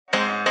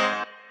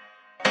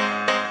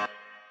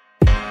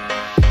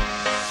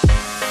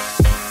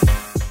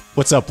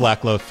What's up,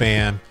 Black Love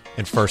fam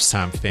and first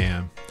time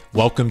fam?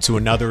 Welcome to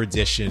another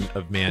edition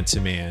of Man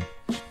to Man.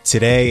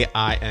 Today,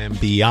 I am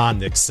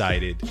beyond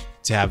excited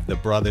to have the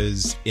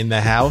brothers in the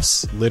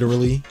house,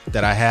 literally,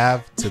 that I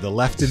have to the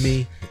left of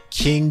me,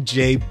 King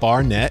J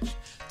Barnett,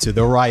 to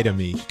the right of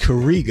me,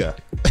 Kariga,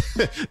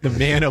 the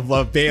man of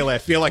Love Bailey. I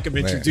feel like I'm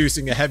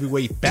introducing a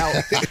heavyweight bout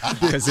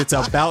because it's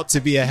about to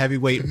be a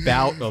heavyweight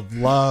bout of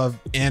love,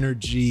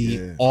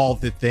 energy, all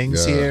the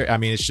things here. I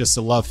mean, it's just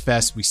a love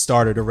fest. We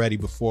started already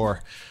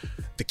before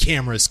the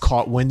cameras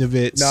caught wind of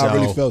it. No, I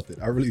really felt it.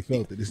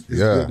 It's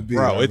good to be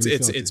bro. here.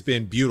 It's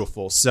been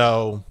beautiful.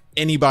 So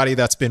anybody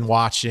that's been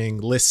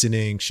watching,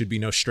 listening, should be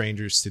no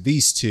strangers to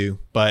these two,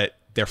 but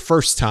they're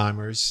first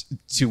timers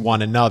to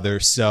one another.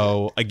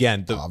 So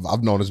again,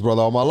 I've known this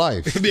brother all my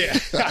life. yeah,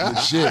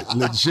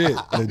 legit.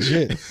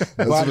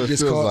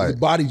 The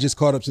body just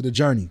caught up to the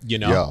journey.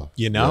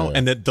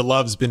 And the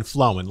love's been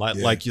flowing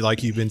like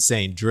you've been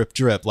saying, drip,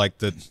 drip. Like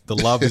the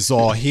love is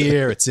all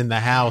here. It's in the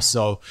house.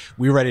 So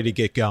we're ready to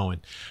get going.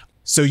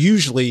 So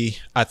usually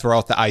I throw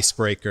out the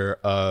icebreaker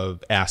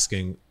of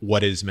asking,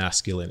 what is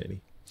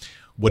masculinity?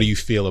 What do you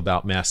feel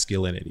about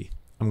masculinity?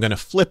 I'm going to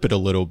flip it a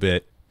little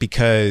bit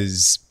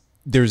because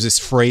there's this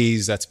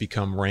phrase that's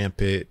become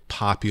rampant,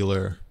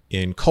 popular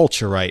in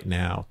culture right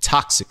now,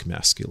 toxic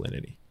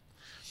masculinity.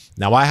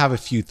 Now, I have a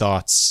few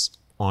thoughts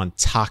on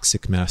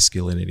toxic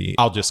masculinity.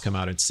 I'll just come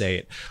out and say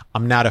it.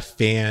 I'm not a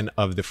fan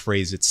of the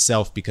phrase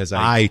itself because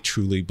I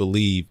truly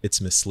believe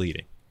it's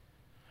misleading.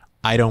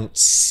 I don't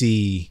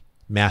see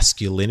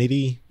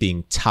masculinity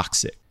being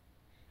toxic.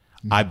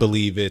 I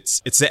believe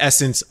it's the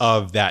essence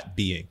of that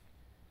being,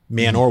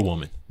 man or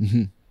woman.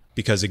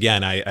 Because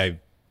again, I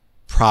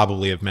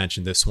probably have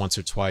mentioned this once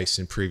or twice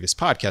in previous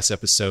podcast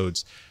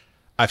episodes.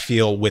 I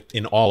feel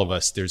within all of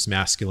us, there's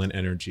masculine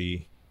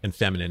energy and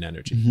feminine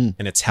energy.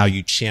 And it's how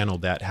you channel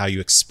that, how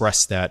you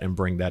express that and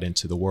bring that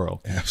into the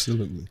world.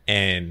 Absolutely.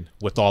 And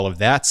with all of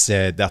that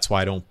said, that's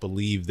why I don't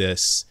believe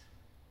this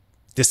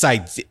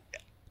idea,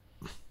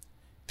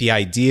 the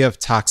idea of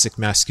toxic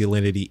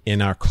masculinity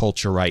in our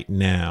culture right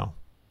now,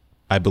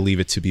 I believe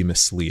it to be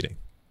misleading.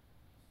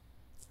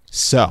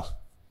 So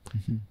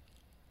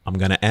I'm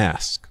going to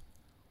ask,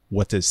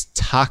 what does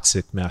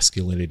toxic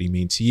masculinity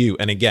mean to you?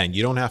 And again,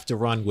 you don't have to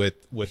run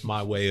with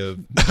my way of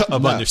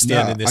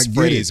understanding this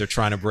phrase or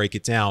trying to break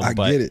it down,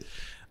 but get it.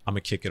 I'm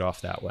going to kick it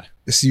off that way.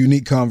 It's a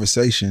unique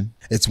conversation.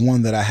 It's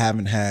one that I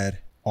haven't had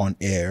on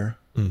air.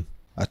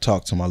 I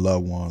talk to my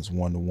loved ones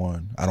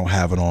one-to-one. I don't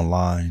have it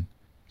online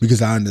because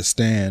I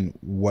understand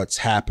what's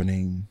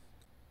happening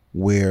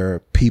where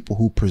people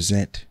who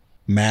present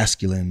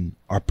masculine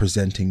are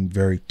presenting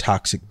very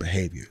toxic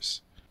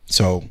behaviors.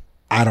 So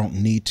I don't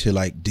need to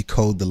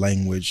decode the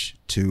language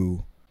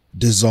to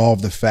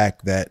dissolve the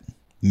fact that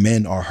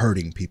men are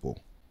hurting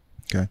people.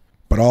 Okay.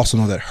 But also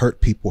know that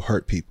hurt people.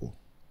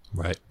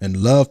 Right. And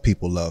love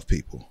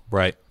people.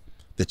 Right.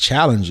 The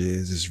challenge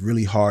is it's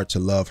really hard to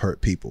love hurt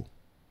people.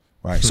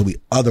 Right. So we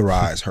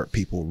otherize hurt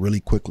people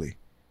really quickly.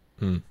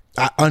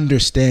 I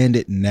understand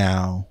it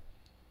now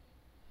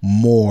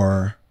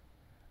more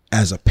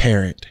as a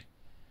parent,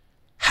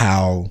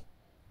 how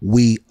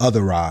we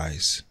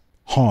otherize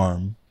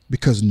harm,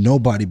 because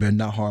nobody better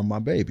not harm my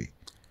baby,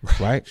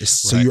 right?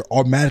 So you're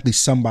automatically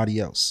somebody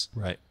else.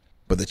 Right.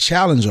 But the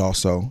challenge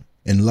also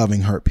in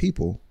loving hurt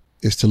people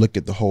is to look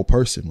at the whole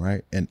person,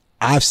 right? And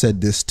I've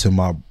said this to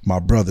my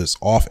brothers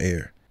off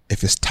air.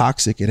 If it's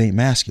toxic, it ain't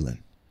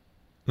masculine.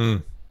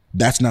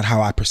 That's not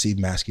how I perceive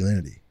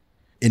masculinity.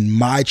 In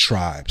my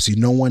tribe, see,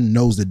 no one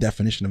knows the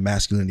definition of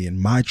masculinity in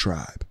my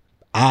tribe.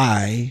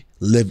 I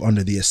live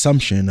under the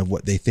assumption of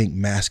what they think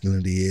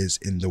masculinity is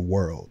in the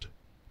world.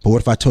 But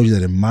what if I told you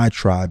that in my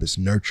tribe it's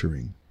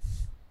nurturing?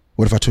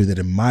 What if I told you that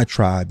in my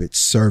tribe it's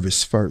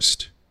service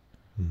first?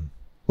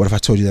 What if I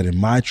told you that in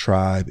my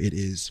tribe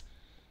it's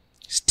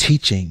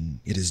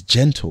teaching, it is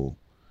gentle?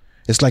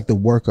 It's like the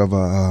work of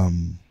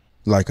an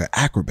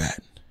acrobat.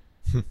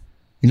 You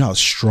know how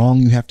strong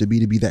you have to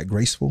be that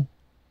graceful?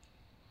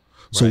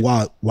 So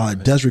while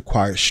it does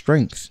require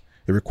strength,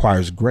 it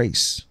requires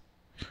grace,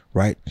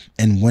 right?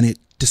 And when it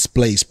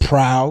displays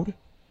proud,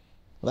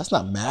 well, that's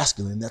not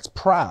masculine, that's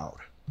proud.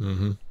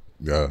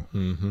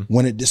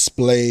 When it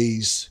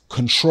displays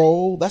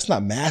control, that's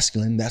not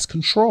masculine, that's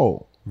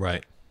control.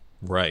 Right.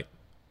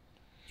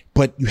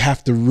 But you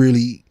have to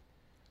really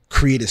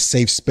create a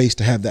safe space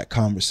to have that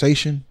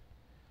conversation.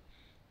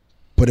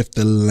 But if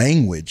the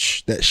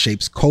language that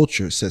shapes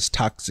culture says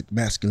toxic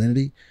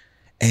masculinity,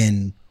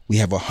 and we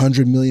have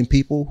 100 million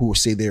people who will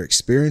say they're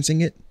experiencing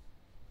it,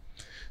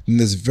 then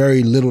there's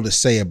very little to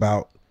say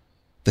about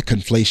the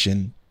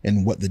conflation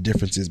and what the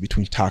difference is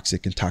between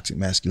toxic and toxic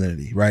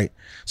masculinity, right?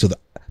 So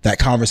that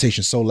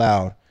conversation's so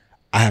loud,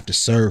 I have to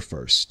serve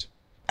first.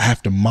 I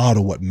have to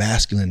model what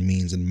masculine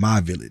means in my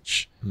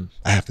village.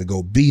 I have to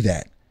go be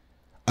that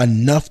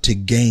enough to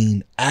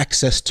gain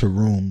access to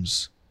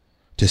rooms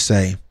to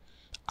say,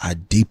 I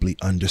deeply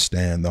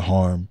understand the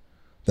harm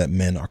that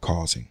men are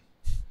causing.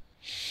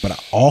 But I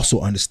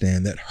also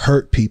understand that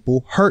hurt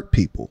people hurt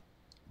people.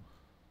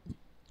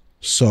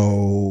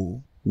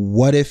 So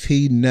what if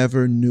he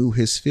never knew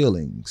his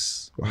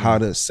feelings or how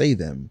to say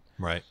them?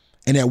 Right.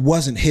 And that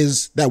wasn't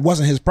his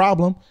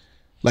problem.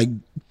 Like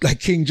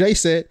King Jay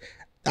said,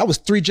 that was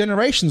 3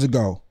 generations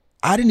ago.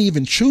 I didn't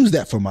even choose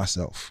that for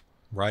myself.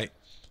 Right.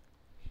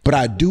 But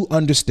I do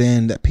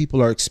understand that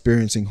people are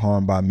experiencing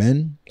harm by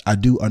men. I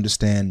do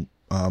understand,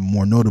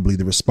 more notably,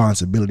 the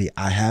responsibility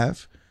I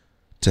have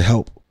to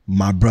help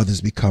my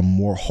brothers become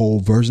more whole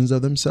versions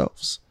of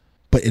themselves.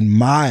 But in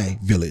my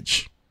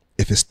village,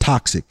 if it's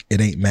toxic, it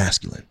ain't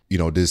masculine. You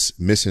know, this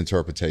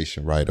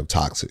misinterpretation, right, of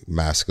toxic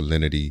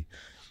masculinity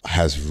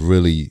has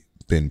really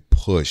been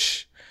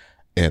pushed.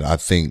 And I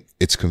think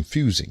it's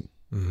confusing,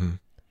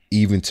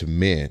 even to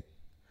men.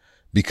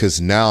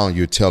 Because now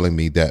you're telling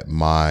me that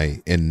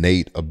my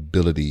innate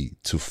ability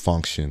to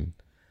function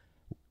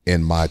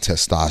in my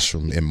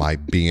testosterone, in my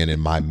being, in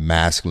my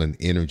masculine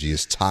energy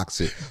is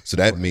toxic. So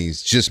that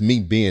means just me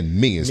being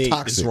me is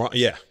toxic. Wrong.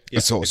 Yeah.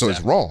 So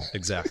it's wrong.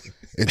 Exactly.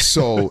 And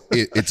so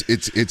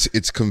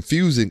it's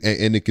confusing,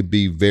 and it can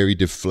be very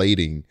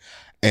deflating,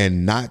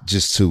 and not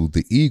just to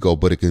the ego,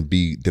 but it can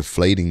be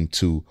deflating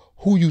to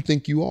who you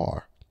think you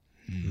are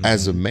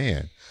as a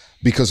man.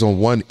 Because on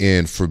one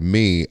end, for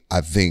me,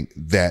 I think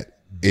that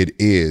it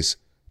is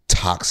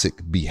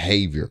toxic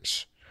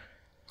behaviors.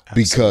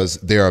 Absolutely. Because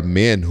there are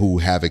men who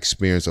have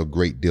experienced a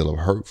great deal of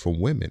hurt from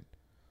women.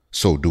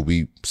 So do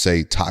we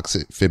say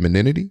toxic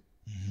femininity?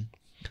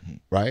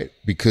 Right?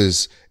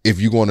 Because if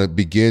you're going to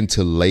begin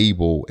to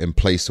label and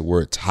place the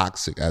word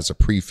toxic as a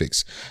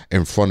prefix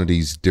in front of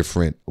these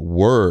different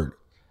words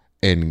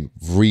and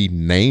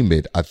rename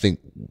it, I think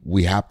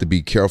we have to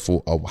be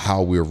careful of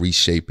how we're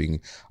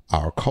reshaping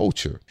our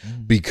culture.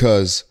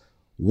 Because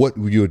what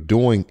you're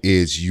doing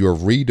is you're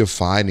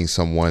redefining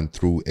someone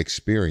through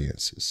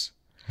experiences.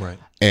 Right.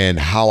 And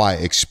how I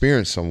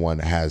experience someone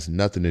has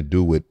nothing to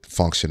do with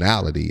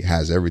functionality. It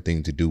has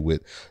everything to do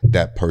with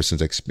that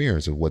person's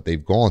experience of what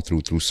they've gone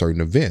through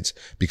certain events.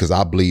 Because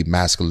I believe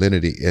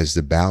masculinity is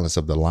the balance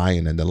of the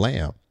lion and the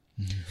lamb.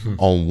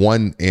 On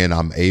one end,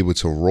 I'm able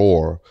to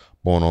roar,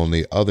 but on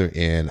the other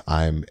end,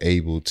 I'm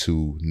able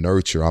to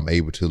nurture, I'm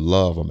able to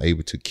love, I'm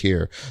able to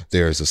care.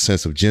 There's a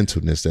sense of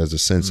gentleness, there's a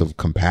sense of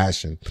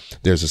compassion,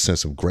 there's a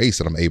sense of grace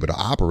that I'm able to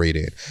operate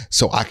in.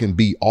 So I can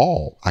be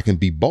all, I can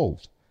be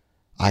both.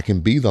 I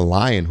can be the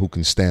lion who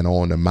can stand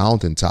on the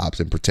mountaintops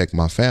and protect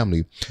my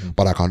family,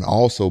 but I can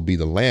also be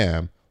the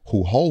lamb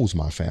who holds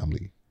my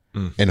family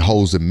and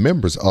holds the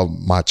members of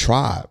my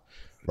tribe,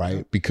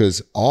 right?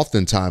 Because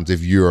oftentimes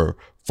if you're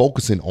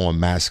focusing on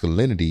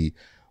masculinity,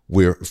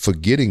 we're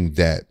forgetting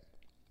that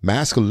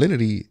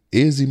masculinity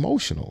is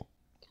emotional.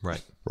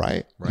 Right.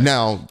 Right.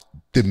 Now,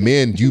 the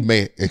men you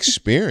may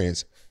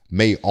experience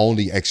may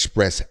only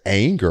express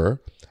anger,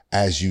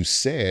 as you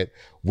said,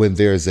 when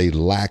there's a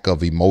lack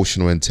of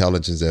emotional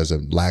intelligence, there's a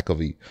lack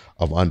of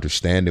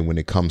understanding when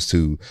it comes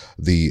to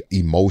the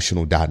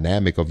emotional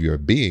dynamic of your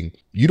being.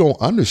 You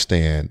don't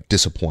understand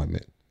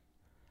disappointment,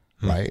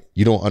 right?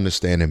 You don't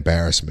understand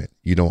embarrassment.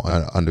 You don't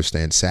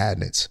understand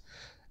sadness.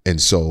 And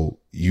so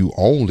you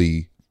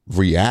only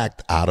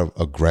react out of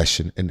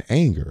aggression and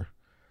anger.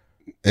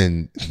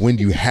 And when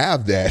you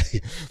have that,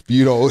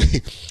 you know,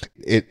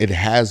 it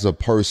has a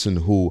person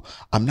who,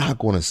 I'm not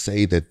going to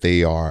say that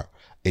they are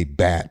a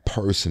bad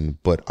person,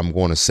 but I'm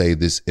going to say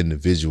this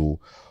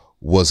individual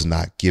was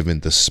not given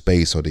the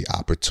space or the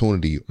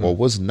opportunity or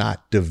was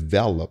not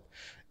developed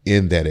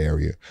in that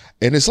area.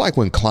 And it's like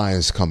when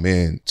clients come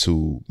in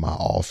to my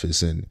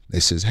office and they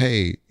says,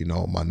 hey, you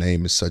know, my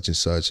name is such and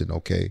such, and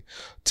okay,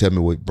 tell me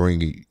what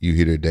bring you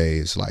here today.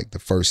 It's like the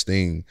first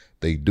thing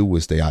they do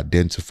is they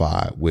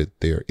identify with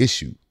their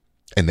issue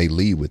and they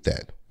lead with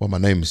that. Well, my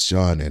name is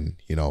John, and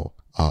you know,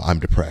 I'm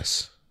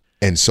depressed.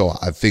 And so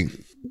I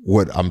think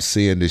what I'm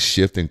seeing, this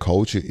shift in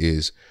culture,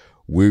 is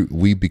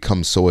we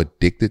become so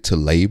addicted to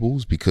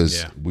labels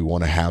because we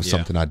want to have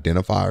something to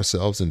identify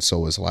ourselves. And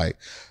so it's like,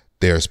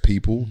 there's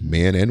people,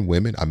 men and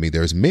women. I mean,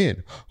 there's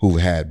men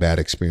who've had bad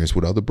experience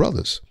with other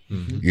brothers,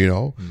 you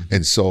know?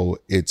 And so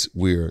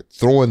we're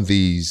throwing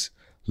these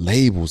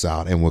labels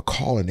out and we're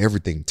calling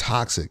everything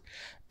toxic.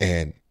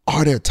 And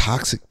are there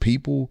toxic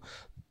people?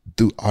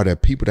 Are there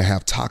people that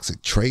have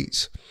toxic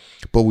traits?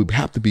 But we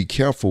have to be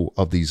careful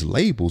of these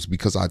labels,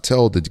 because I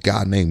tell the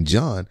guy named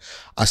John,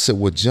 I said,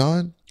 well,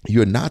 John,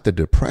 you're not the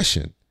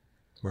depression.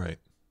 Right.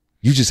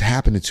 You just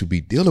happen to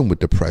be dealing with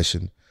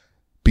depression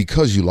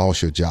because you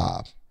lost your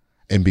job.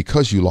 And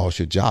because you lost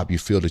your job, you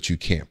feel that you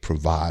can't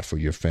provide for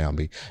your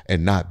family,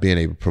 and not being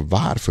able to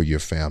provide for your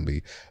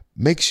family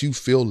makes you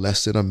feel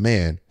less than a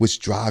man, which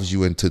drives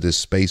you into this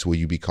space where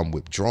you become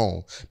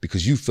withdrawn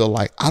because you feel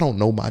like, I don't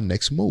know my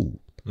next move.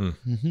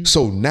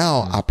 So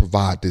now I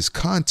provide this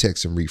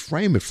context and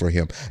reframe it for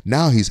him.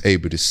 Now he's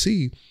able to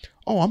see,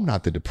 oh, I'm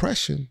not the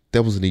depression.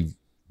 There was an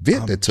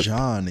event that took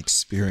John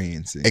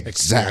experiencing.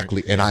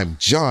 Exactly. And I'm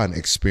John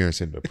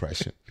experiencing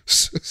depression.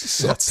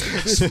 So,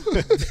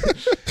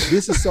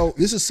 this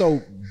is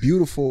so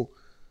beautiful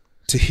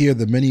to hear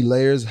the many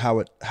layers, how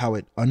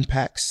it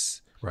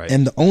unpacks, right,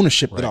 and the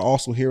ownership that I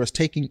also hear us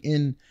taking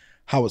in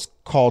how it's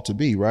called to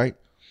be, right?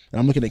 And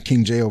I'm looking at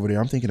King J over there.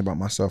 I'm thinking about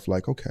myself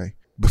like, okay,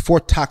 before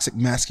toxic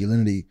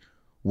masculinity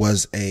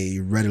was a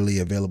readily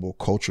available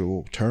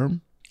cultural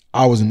term,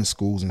 I was in the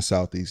schools in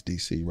Southeast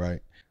DC, right?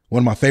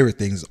 One of my favorite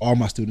things, all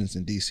my students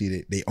in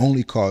DC, they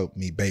only call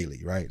me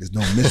Bailey, right? There's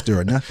no Mr.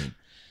 or nothing.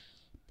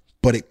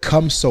 But it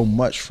comes so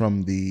much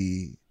from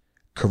the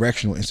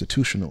correctional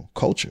institutional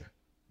culture,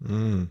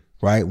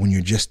 right? When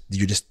you're just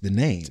the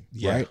name,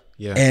 right?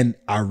 Yeah. And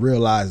I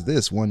realized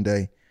this one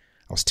day.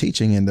 I was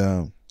teaching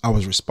and I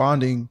was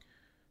responding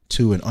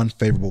to an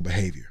unfavorable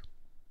behavior.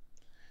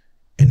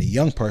 And the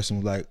young person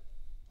was like,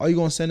 "Are you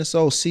gonna send this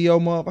old CO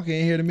motherfucker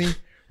in here to me?"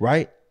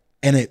 Right?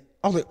 And I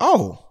was like,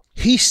 oh,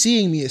 he's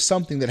seeing me as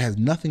something that has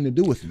nothing to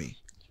do with me.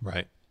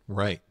 Right.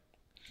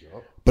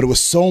 But it was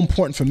so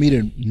important for me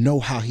to know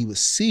how he was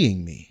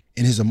seeing me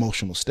in his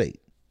emotional state.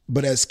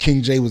 But as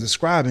King J was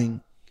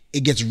describing,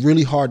 it gets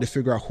really hard to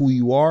figure out who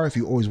you are if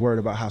you're always worried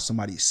about how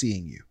somebody's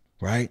seeing you,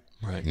 right?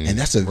 Right. And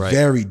that's a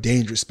very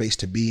dangerous space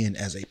to be in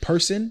as a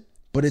person,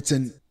 but it's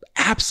an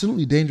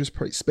absolutely dangerous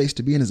space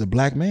to be in as a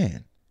black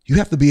man. You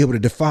have to be able to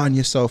define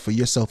yourself for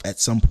yourself at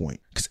some point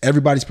because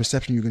everybody's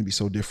perception, you're going to be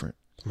so different.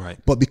 Right.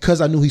 But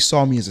because I knew he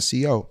saw me as a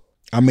CEO,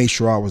 I made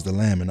sure I was the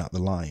lamb and not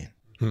the lion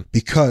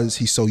because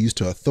he's so used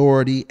to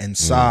authority and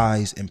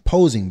size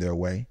imposing their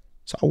way.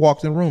 So I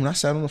walked in the room and I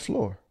sat on the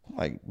floor. I'm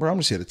like, bro, I'm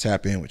just here to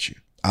tap in with you.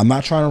 I'm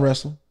not trying to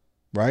wrestle,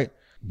 right?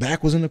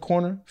 Back was in the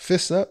corner,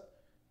 fists up.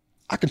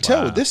 I can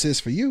tell what this is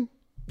for you.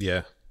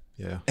 Yeah.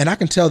 And I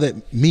can tell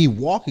that me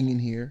walking in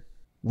here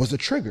was a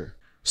trigger.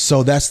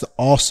 So that's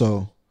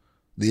also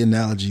the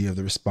analogy of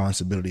the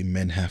responsibility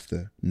men have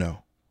to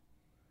know.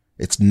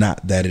 It's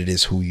not that it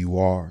is who you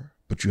are,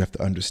 but you have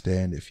to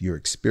understand if your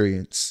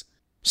experience,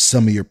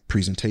 some of your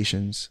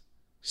presentations,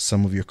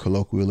 some of your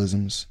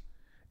colloquialisms,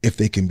 if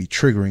they can be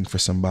triggering for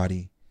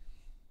somebody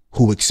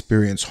who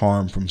experienced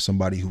harm from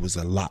somebody who was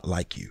a lot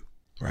like you,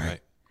 right?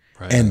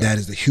 And that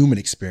is the human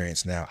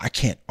experience now. I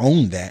can't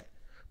own that,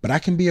 but I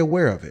can be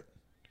aware of it,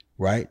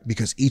 right?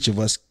 Because each of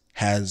us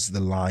has the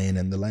lion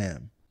and the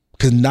lamb.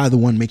 Because neither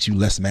one makes you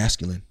less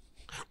masculine.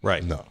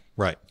 Right. No.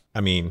 Right.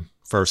 I mean,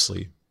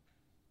 firstly,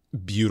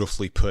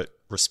 beautifully put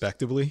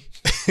respectively.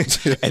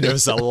 And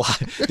there's a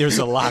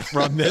lot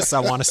from this I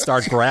want to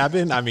start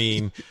grabbing. I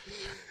mean,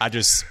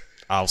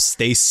 I'll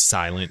stay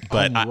silent,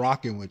 but I'm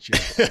rocking with you.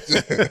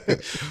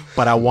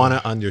 But I want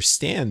to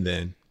understand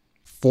then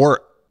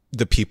for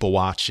the people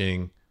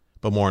watching,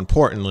 but more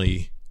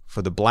importantly,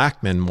 for the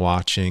black men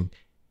watching,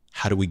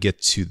 how do we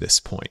get to this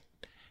point?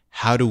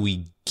 How do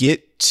we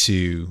get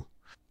to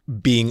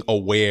being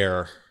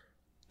aware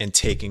and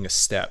taking a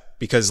step?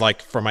 Because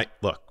like from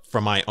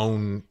my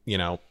own,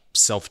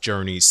 self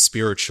journeys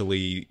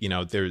spiritually,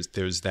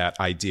 there's that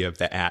idea of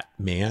the at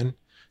man.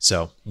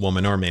 So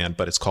woman or man,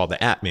 but it's called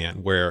the at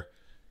man, where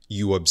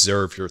you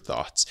observe your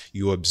thoughts,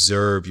 you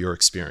observe your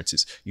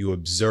experiences, you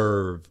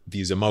observe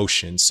these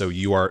emotions. So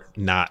you are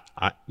not,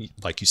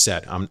 like you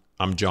said,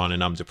 I'm John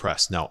and I'm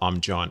depressed. No,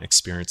 I'm John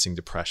experiencing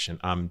depression.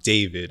 I'm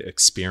David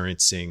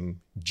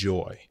experiencing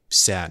joy,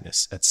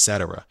 sadness,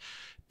 etc.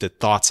 The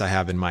thoughts I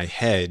have in my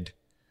head,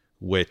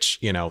 which,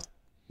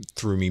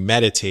 through me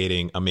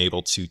meditating, I'm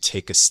able to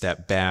take a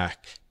step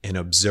back and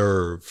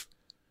observe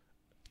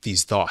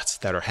these thoughts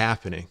that are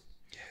happening,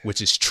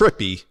 which is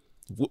trippy.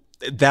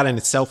 That in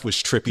itself was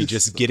trippy,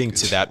 just getting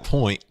to that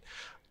point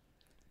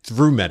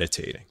through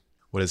meditating.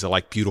 What is it,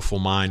 like Beautiful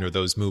Mind or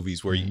those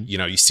movies where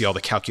you see all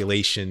the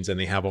calculations and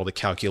they have all the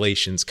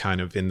calculations kind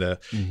of in the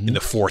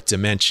fourth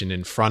dimension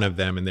in front of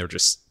them and they're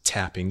just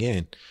tapping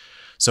in.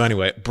 So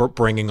anyway,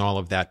 bringing all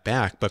of that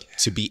back, but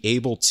to be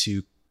able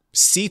to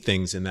see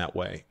things in that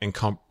way and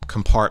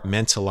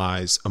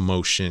compartmentalize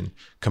emotion,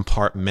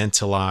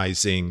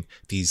 compartmentalizing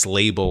these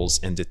labels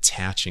and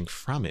detaching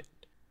from it.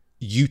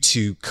 You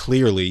two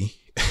clearly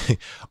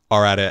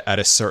are at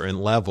a certain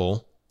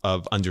level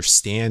of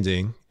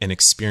understanding and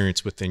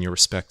experience within your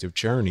respective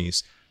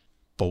journeys.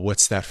 But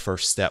what's that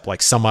first step?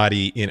 Like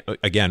somebody,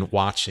 again,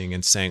 watching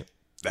and saying,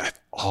 that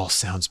all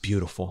sounds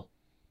beautiful,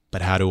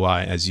 but how do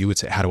I, as you would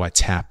say, how do I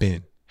tap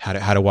in?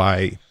 How do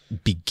I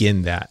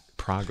begin that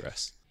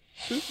progress?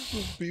 This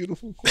is a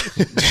beautiful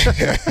question.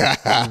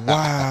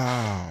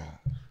 Wow.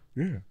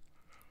 Yeah.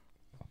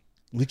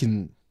 We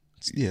can,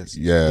 yes.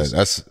 Yeah,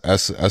 that's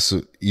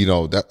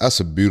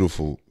a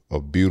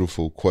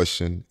beautiful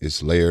question.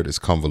 It's layered, it's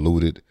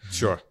convoluted.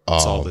 Sure.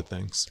 It's all the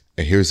things.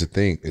 And here's the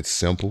thing, it's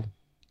simple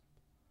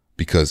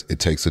because it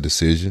takes a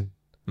decision,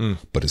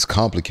 but it's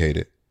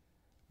complicated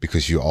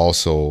because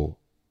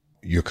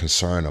you're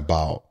concerned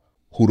about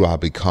who do I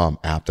become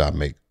after I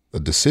make a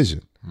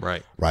decision.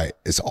 Right.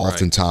 It's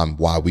oftentimes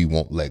why we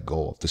won't let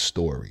go of the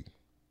story.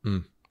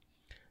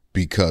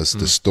 Because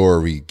the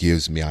story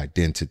gives me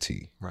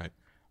identity.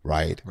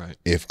 Right.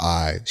 If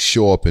I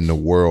show up in the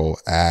world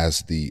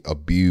as the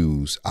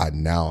abused, I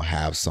now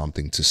have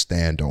something to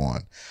stand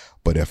on.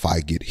 But if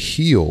I get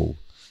healed,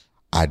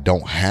 I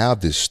don't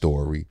have this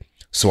story.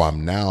 So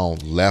I'm now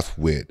left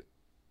with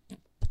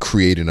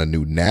creating a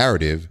new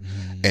narrative.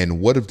 And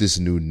what if this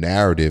new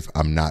narrative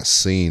I'm not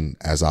seen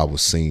as I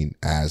was seen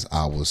as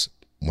I was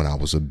when I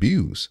was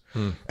abused.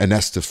 And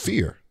that's the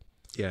fear.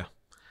 Yeah.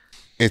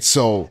 And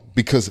so,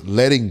 because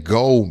letting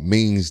go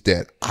means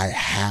that I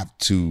have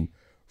to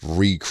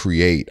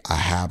recreate, I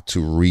have to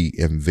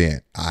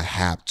reinvent, I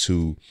have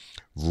to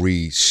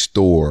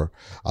restore.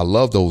 I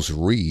love those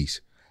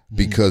re's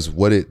because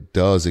what it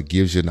does, it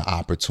gives you an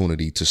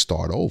opportunity to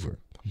start over.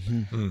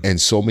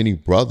 And so many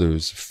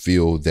brothers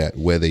feel that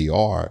where they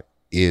are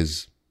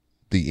is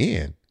the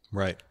end.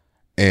 Right.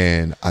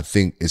 And I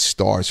think it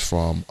starts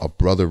from a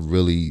brother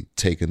really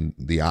taking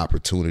the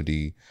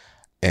opportunity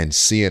and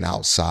seeing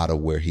outside of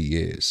where he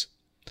is.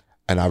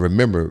 And I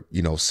remember,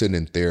 sitting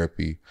in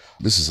therapy,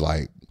 this is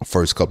like the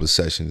first couple of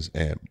sessions,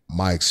 and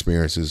my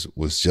experiences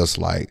was just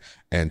like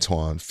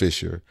Antoine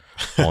Fisher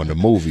on the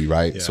movie,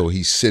 right? Yeah. So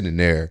he's sitting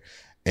there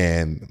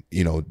and,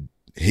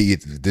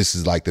 this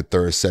is like the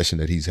third session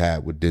that he's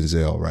had with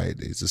Denzel, right?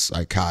 He's a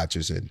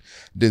psychiatrist, and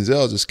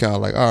Denzel just kind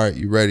of like, all right,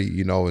 you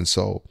ready?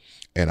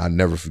 And I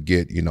never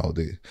forget,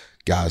 the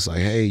guy's like,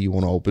 hey, you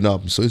want to open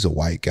up? And so he's a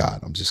white guy.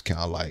 And I'm just kind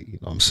of like,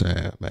 what I'm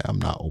saying, man, I'm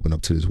not opening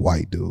up to this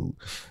white dude.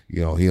 He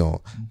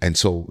don't. And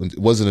so it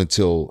wasn't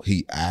until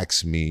he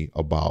asked me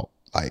about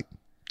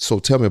so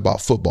tell me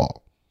about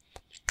football.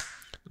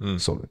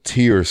 So the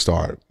tears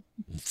started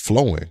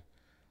flowing,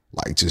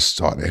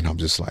 and I'm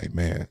just like,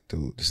 man,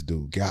 dude, this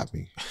dude got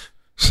me.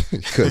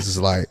 Because it's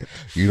like,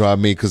 you know what I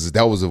mean? Because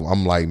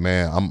I'm like,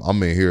 man,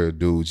 I'm in here,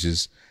 dude,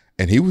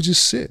 and he would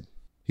just sit.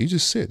 He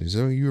just sit. He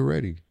said, you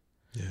ready?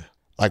 Yeah.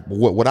 Like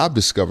what I've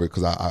discovered,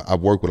 because I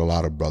work with a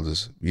lot of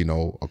brothers,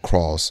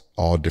 across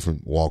all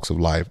different walks of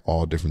life,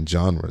 all different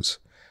genres.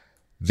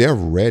 They're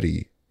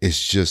ready.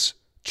 It's just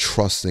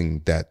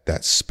trusting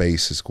that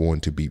space is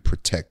going to be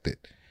protected.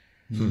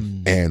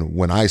 And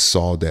when I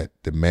saw that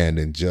the man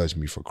didn't judge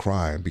me for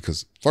crying,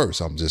 because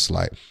first I'm just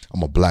like,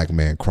 I'm a black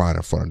man crying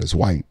in front of this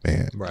white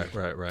man. Right.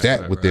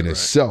 That within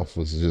itself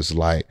was just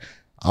like,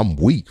 I'm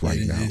weak right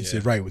now. It's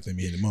right with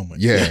me in the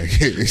moment. Yeah.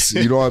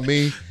 You know what I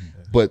mean?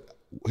 But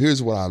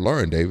here's what I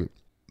learned, David.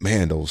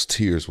 Man, those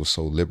tears were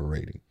so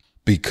liberating,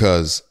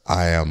 because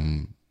I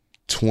am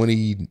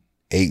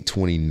 28,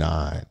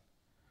 29,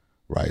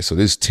 right? So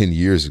this is 10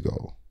 years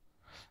ago.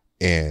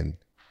 And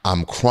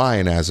I'm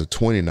crying as a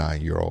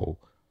 29-year-old,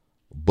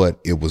 but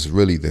it was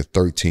really the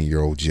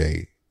 13-year-old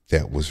Jay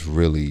that was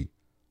really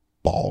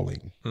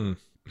bawling.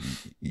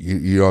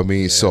 You know what I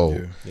mean?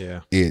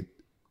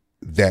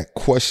 That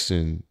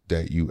question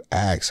that you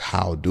ask,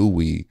 how do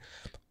we,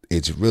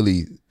 it's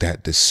really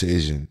that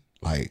decision.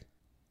 Like,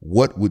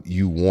 what would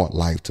you want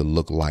life to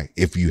look like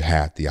if you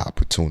had the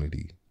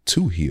opportunity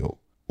to heal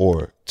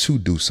or to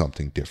do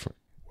something different?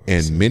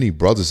 And many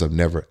brothers have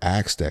never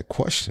asked that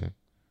question.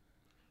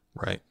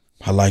 Right.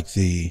 I like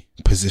the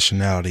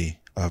positionality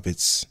of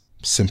its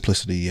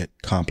simplicity yet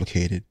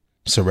complicated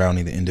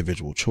surrounding the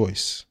individual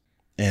choice.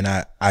 And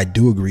I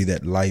do agree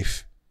that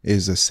life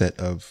is a set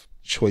of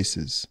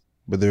choices,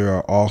 but there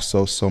are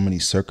also so many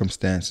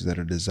circumstances that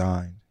are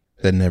designed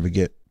that never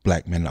get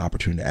black men an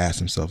opportunity to ask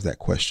themselves that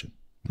question.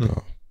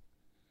 So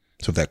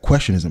if that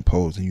question isn't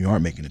posed, then you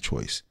aren't making a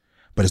choice.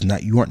 But it's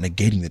not, you aren't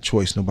negating the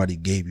choice. Nobody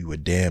gave you a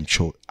damn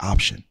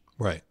option.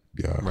 Right.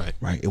 Yeah.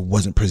 Right. It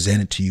wasn't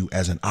presented to you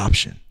as an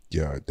option.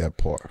 Yeah, that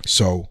part.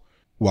 So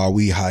while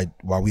we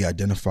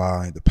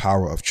identify the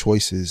power of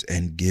choices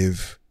and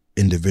give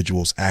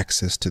individuals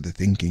access to the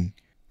thinking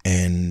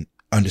and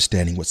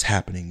understanding what's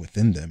happening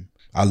within them,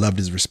 I loved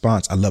his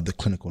response. I love the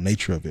clinical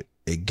nature of it.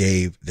 It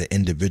gave the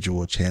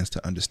individual a chance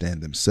to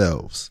understand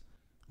themselves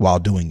while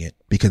doing it,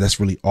 because that's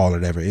really all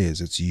it ever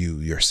is. It's you,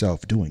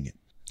 yourself doing it.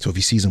 So if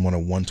he sees them on a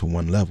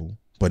one-to-one level,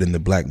 but in the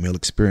black male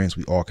experience,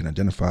 we all can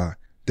identify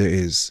there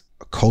is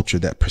a culture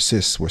that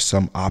persists where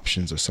some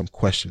options or some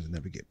questions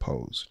never get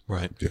posed.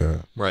 Right.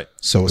 Yeah. Right.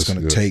 So it's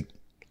going to take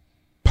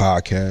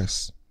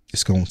podcasts.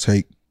 It's going to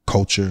take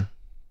culture.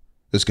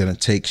 It's going to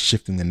take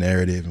shifting the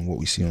narrative and what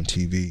we see on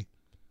TV.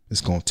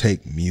 It's going to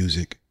take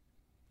music.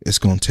 It's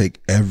going to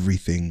take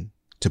everything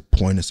to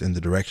point us in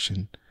the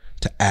direction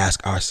to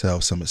ask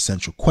ourselves some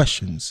essential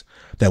questions.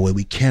 That way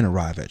we can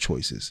arrive at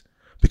choices.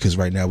 Because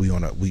right now we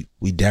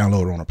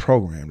download on a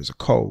program. There's a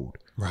code.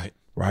 Right.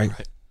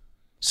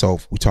 So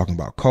if we're talking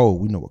about code,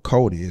 we know what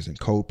code is, and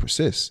code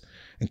persists.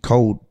 And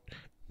code,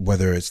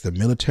 whether it's the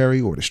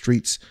military or the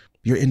streets,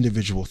 your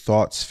individual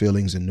thoughts,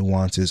 feelings, and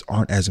nuances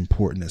aren't as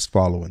important as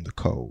following the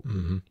code.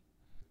 Mm-hmm.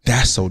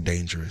 That's so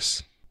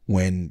dangerous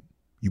when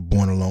you're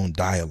born alone,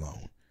 die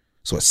alone.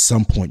 So at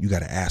some point, you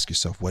got to ask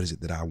yourself, what is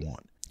it that I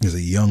want? There's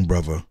a young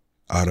brother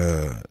out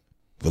of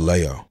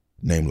Vallejo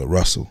named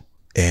LaRussell,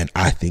 and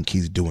I think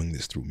he's doing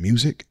this through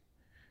music.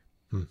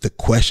 The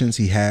questions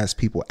he has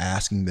people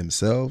asking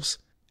themselves,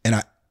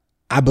 and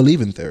I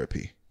believe in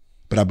therapy,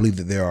 but I believe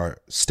that there are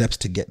steps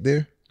to get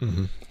there.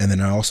 Mm-hmm. And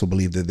then I also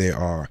believe that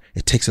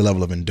it takes a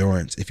level of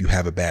endurance if you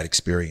have a bad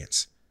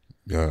experience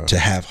to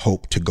have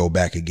hope to go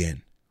back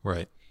again.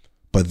 Right.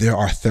 But there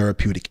are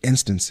therapeutic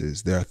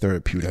instances, there are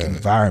therapeutic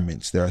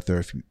environments, there are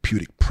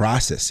therapeutic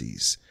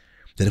processes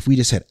that if we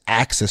just had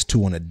access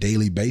to on a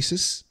daily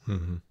basis,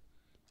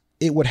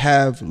 it would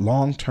have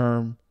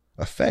long-term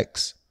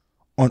effects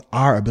on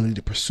our ability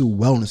to pursue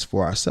wellness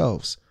for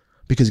ourselves.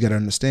 Because you got to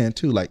understand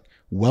too, like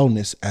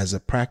wellness as a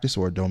practice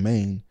or a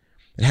domain,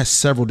 it has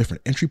several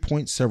different entry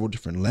points, several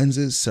different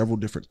lenses, several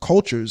different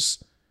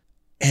cultures,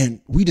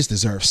 and we just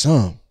deserve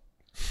some.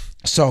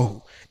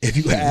 So if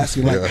you ask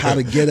me like how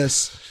to get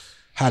us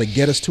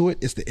to it,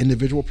 it's the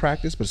individual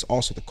practice, but it's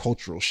also the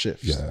cultural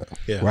shifts.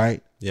 Yeah.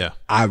 Right? Yeah.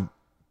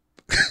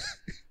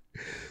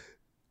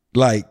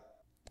 Like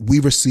we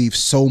receive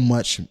so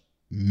much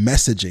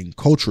messaging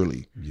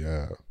culturally.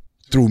 Yeah.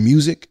 Through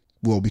music,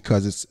 well,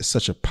 because it's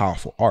such a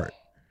powerful art.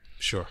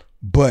 Sure.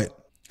 But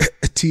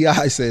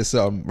T.I. says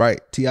something, right?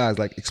 T.I. is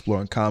like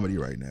exploring comedy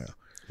right now.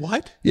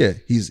 What? Yeah,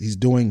 he's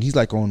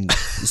like on,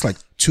 it's like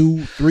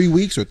 2-3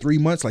 weeks or 3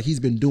 months. Like he's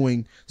been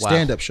doing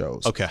stand-up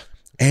shows. Okay.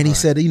 And he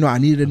said, I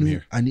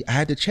needed I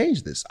had to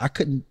change this. I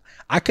couldn't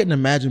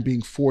imagine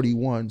being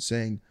 41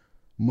 saying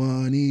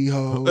money,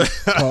 hoes,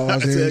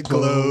 cars, and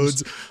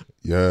clothes.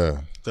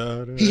 Yeah.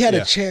 He had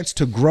a chance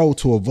to grow,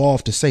 to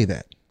evolve, to say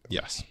that.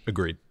 Yes.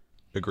 Agreed.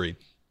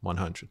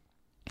 100.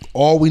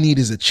 All we need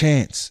is a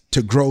chance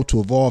to grow,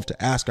 to evolve,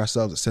 to ask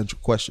ourselves essential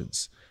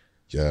questions.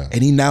 Yeah.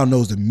 And he now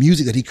knows the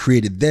music that he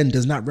created then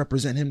does not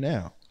represent him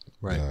now.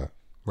 Right. Yeah.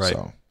 Right.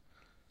 So,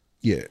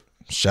 yeah,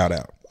 shout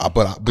out.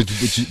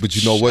 But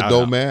you know what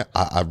though, man?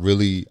 I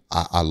really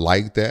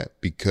like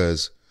that,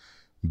 because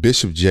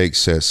Bishop Jake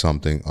said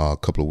something a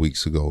couple of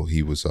weeks ago.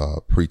 He was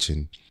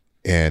preaching,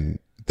 and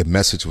the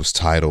message was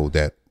titled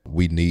that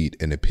we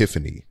need an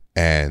epiphany.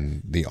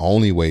 And the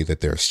only way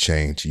that there's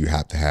change, you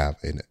have to have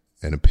an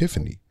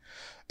epiphany.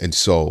 And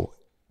so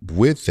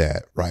with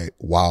that, right,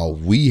 while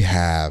we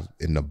have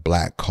in the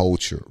Black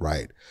culture,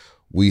 right,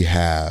 we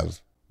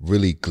have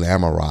really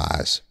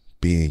glamorized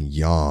being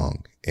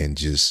young and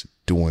just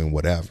doing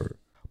whatever.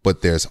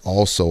 But there's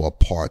also a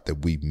part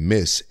that we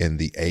miss in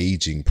the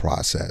aging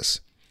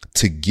process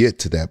to get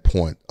to that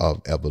point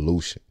of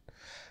evolution.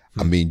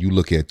 I mean, you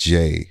look at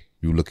Jay,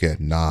 you look at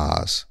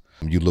Nas,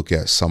 you look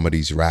at some of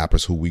these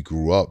rappers who we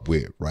grew up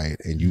with, right?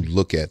 And you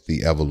look at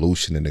the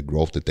evolution and the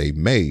growth that they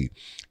made,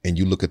 and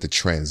you look at the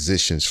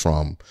transitions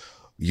from,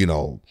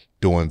 doing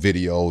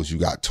videos, you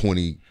got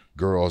 20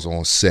 girls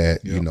on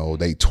set,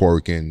 they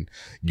twerking,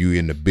 you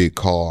in the big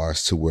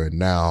cars, to where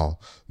now,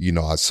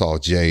 I saw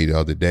Jay the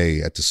other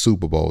day at the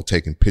Super Bowl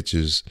taking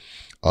pictures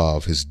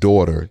of his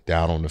daughter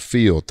down on the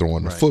field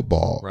throwing the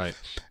football. Right.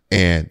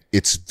 And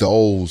it's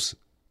those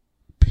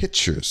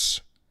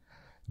pictures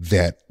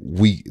that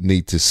we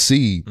need to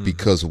see,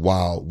 because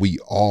while we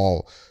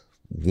all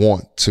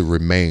want to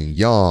remain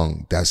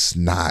young, that's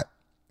not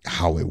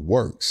how it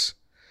works.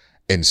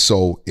 And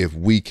so if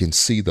we can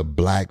see the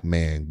Black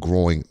man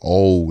growing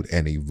old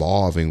and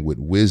evolving with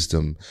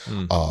wisdom,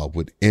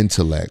 with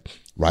intellect,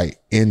 right,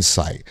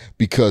 insight,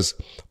 because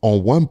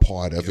on one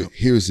part of it,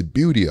 here's the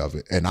beauty of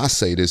it. And I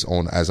say this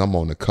as I'm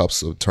on the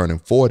cusp of turning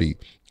 40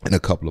 in a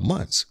couple of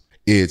months,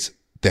 it's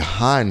the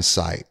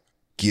hindsight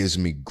gives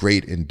me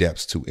great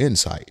in-depth to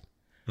insight,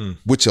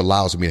 which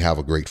allows me to have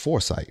a great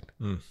foresight.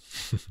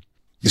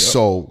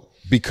 So,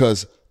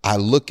 because I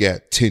look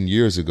at 10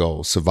 years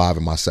ago,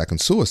 surviving my second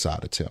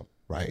suicide attempt,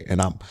 right?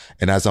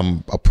 And as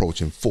I'm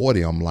approaching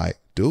 40, I'm like,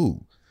 dude,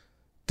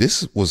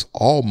 this was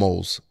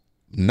almost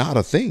not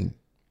a thing.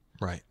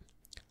 Right.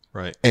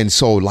 Right. And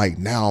so like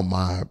now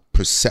my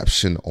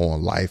perception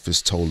on life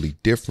is totally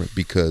different,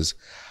 because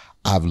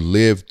I've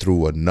lived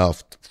through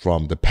enough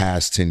from the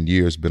past 10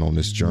 years, been on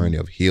this journey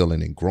of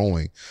healing and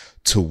growing,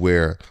 to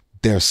where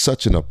there's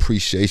such an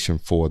appreciation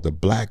for the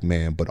Black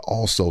man, but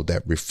also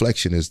that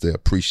reflection is the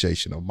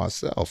appreciation of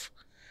myself.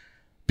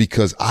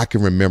 Because I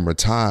can remember a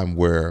time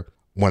where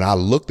when I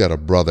looked at a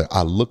brother,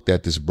 I looked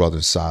at this brother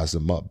and sized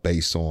him up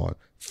based on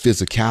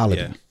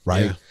physicality,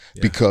 right?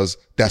 Yeah. Because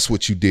that's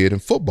what you did in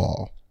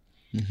football.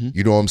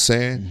 You know what I'm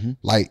saying?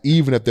 Like,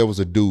 even if there was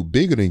a dude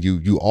bigger than you,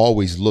 you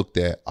always looked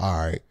at,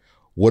 all right,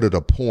 what are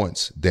the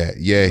points that,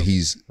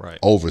 he's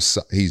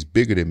he's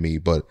bigger than me,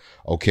 but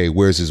okay,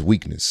 where's his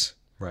weakness?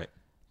 Right.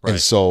 And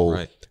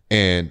so,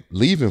 and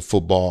leaving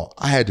football,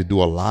 I had to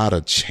do a lot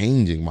of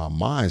changing my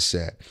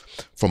mindset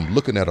from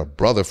looking at a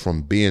brother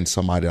from being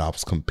somebody that I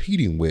was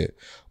competing with,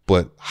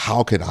 but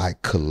how could I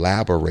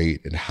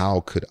collaborate and how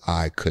could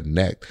I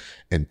connect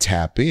and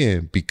tap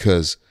in?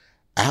 Because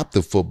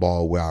after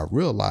football, where I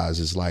realized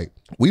is like,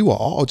 we were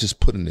all just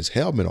putting this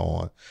helmet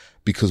on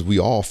because we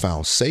all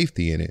found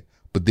safety in it.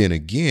 But then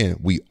again,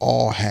 we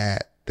all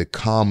had the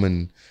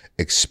common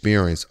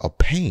experience of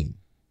pain.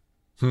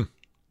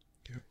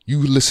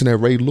 You listen to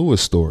Ray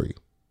Lewis' story,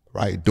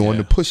 right? Doing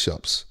the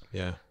push-ups.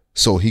 Yeah.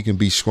 So he can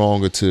be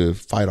stronger to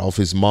fight off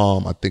his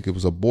mom. I think it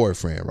was a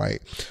boyfriend, right?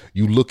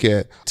 You look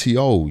at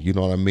T.O., you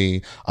know what I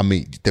mean? I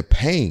mean, the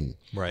pain,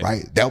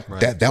 right?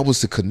 That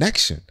was the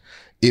connection.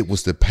 It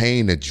was the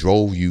pain that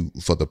drove you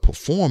for the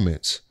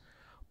performance.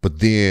 But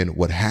then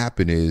what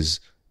happened is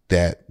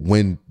that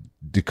when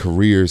the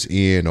career's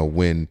in, or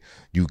when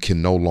you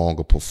can no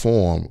longer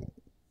perform,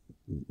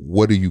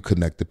 what do you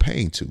connect the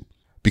pain to?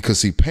 Because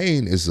see,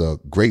 pain is a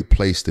great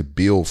place to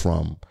build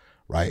from,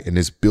 right? And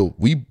it's built,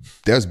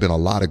 there's been a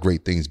lot of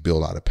great things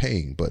built out of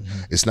pain, but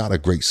it's not a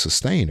great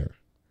sustainer.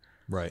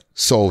 Right.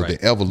 So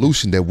the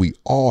evolution that we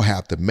all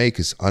have to make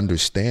is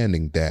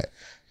understanding that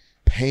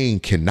pain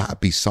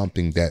cannot be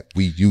something that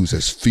we use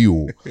as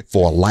fuel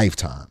for a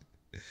lifetime.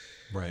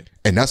 Right.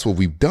 And that's what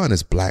we've done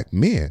as black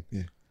men.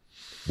 Yeah.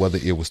 Whether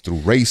it was through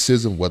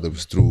racism, whether it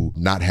was through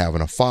not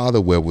having a father,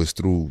 whether it was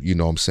through, you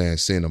know what I'm saying,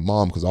 seeing a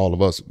mom, because all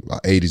of us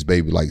are 80s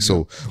baby, like,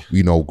 so,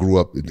 you know, grew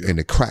up in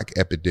the crack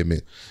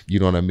epidemic, you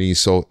know what I mean?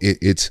 So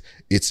it's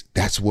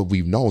that's what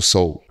we've known.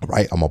 So,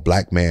 right, I'm a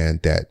black man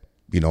that,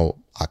 you know,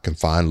 I can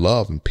find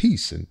love and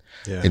peace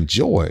and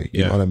joy,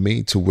 you know what I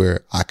mean? To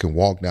where I can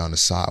walk down the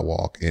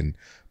sidewalk and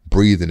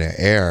breathe in the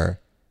air.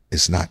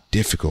 It's not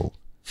difficult.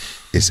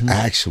 It's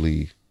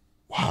actually,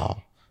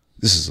 wow,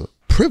 this is a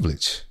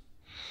privilege.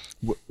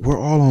 We're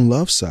all on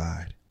love's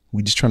side.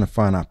 We just trying to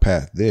find our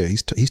path there.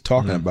 He's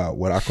talking about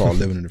what I call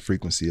living in the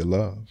frequency of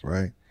love,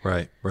 right?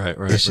 Right.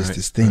 It's just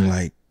this thing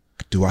like,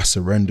 do I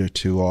surrender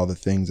to all the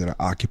things that are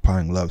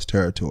occupying love's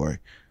territory?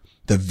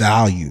 The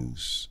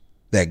values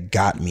that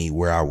got me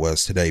where I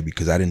was today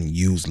because I didn't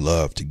use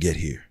love to get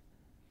here.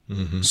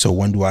 Mm-hmm. So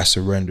when do I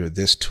surrender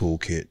this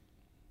toolkit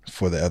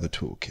for the other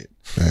toolkit?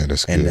 Man,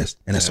 that's good.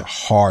 And that's a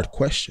hard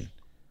question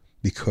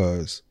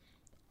because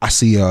I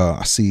see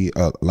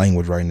a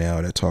language right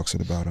now that talks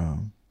about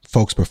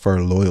folks prefer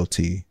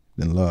loyalty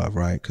than love,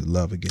 right? Because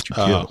love will get you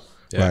killed,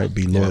 right?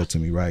 Be loyal to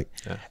me, right?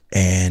 Yeah.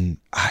 And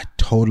I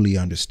totally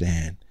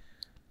understand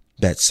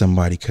that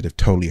somebody could have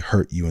totally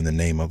hurt you in the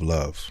name of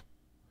love.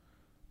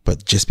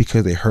 But just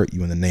because they hurt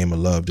you in the name of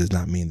love does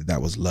not mean that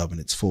that was love in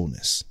its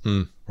fullness,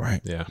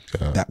 right? Yeah.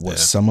 That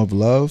was some of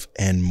love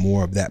and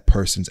more of that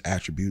person's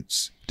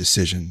attributes,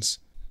 decisions,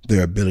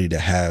 their ability to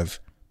have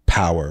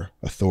power,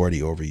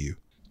 authority over you.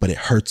 But it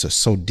hurts us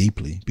so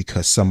deeply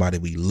because somebody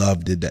we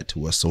love did that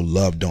to us. So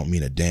love don't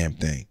mean a damn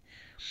thing.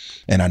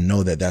 And I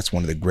know that that's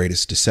one of the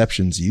greatest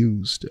deceptions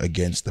used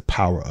against the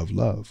power of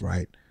love,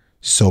 right?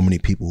 So many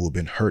people who have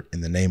been hurt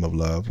in the name of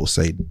love will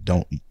say,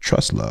 don't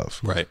trust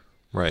love. Right.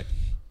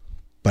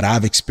 But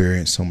I've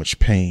experienced so much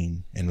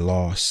pain and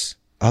loss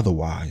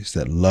otherwise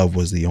that love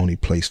was the only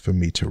place for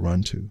me to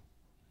run to.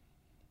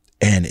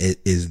 And it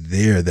is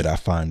there that I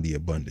find the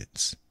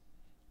abundance.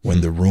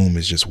 When the room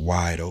is just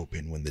wide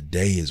open, when the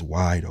day is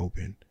wide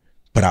open.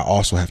 But I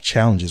also have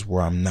challenges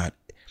where I'm not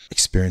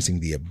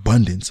experiencing the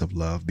abundance of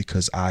love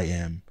because I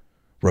am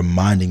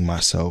reminding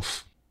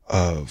myself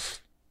of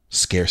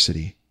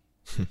scarcity.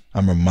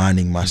 I'm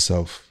reminding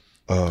myself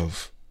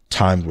of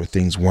times where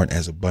things weren't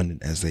as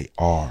abundant as they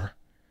are.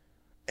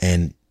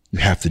 And you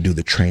have to do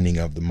the training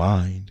of the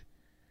mind,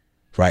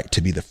 right?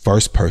 To be the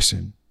first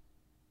person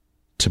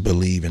to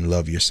believe and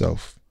love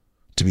yourself,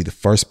 to be the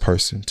first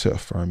person to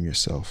affirm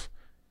yourself.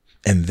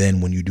 And then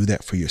when you do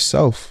that for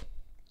yourself,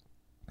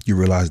 you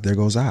realize there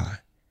goes I.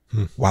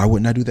 Why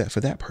wouldn't I do that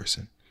for that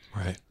person?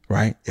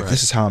 Right. If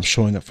this is how I'm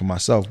showing up for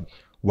myself,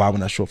 why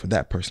wouldn't I show up for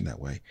that person that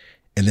way?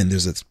 And then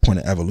there's a point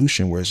of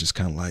evolution where it's just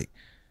kind of like,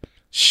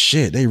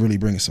 shit, they really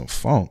bringing some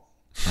funk,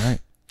 right?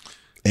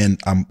 And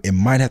it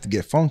might have to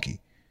get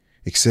funky,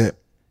 except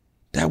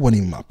that wasn't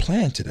even my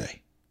plan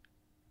today.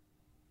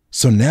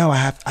 So now I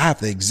have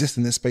to exist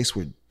in this space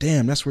where,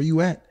 damn, that's where you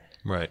at.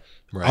 Right.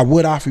 I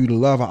would offer you the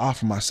love I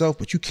offer myself,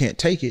 but you can't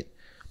take it.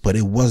 But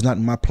it was not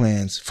in my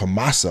plans for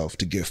myself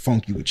to get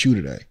funky with you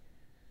today.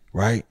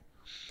 Right.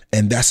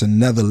 And that's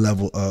another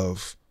level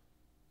of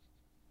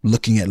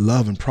looking at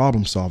love and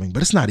problem solving,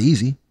 but it's not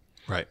easy.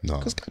 Right.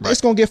 No.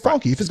 It's going to get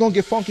funky. If it's going to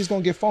get funky, it's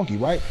going to get funky.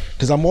 Right.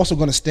 Because I'm also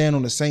going to stand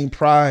on the same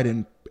pride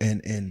and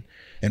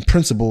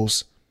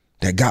principles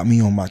that got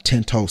me on my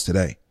 10 toes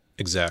today.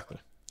 Exactly.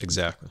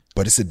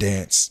 But it's a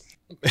dance.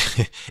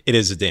 It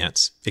is a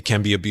dance. It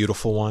can be a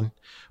beautiful one.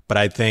 But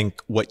I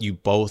think what you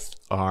both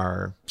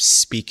are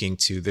speaking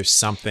to, there's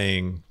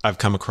something I've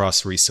come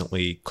across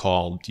recently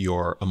called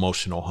your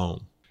emotional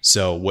home.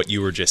 So what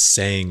you were just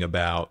saying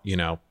about,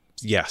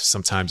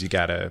 sometimes you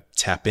got to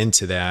tap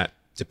into that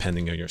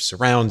depending on your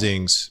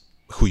surroundings,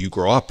 who you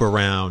grow up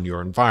around,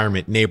 your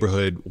environment,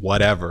 neighborhood,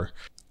 whatever,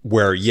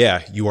 where,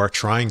 you are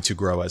trying to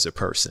grow as a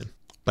person.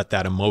 But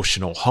that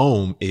emotional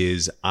home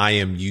is I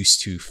am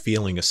used to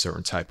feeling a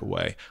certain type of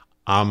way.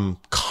 I'm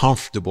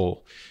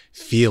comfortable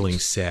feeling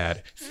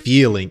sad,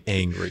 feeling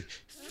angry,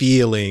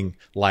 feeling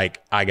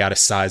like I got to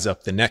size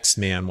up the next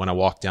man when I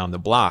walk down the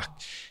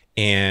block.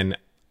 And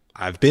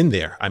I've been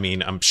there. I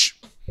mean,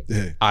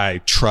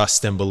 I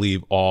trust and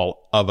believe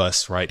all of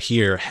us right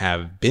here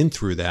have been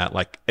through that.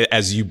 Like,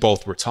 as you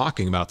both were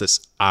talking about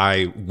this,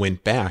 I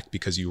went back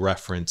because you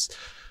referenced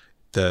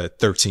the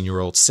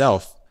 13-year-old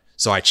self.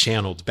 So I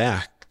channeled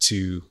back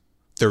to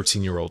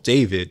 13-year-old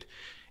David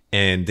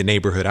and the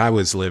neighborhood I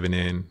was living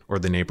in, or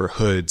the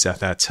neighborhoods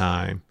at that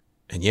time.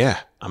 And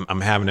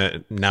I'm having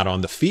it not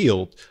on the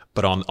field,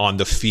 but on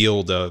the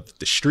field of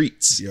the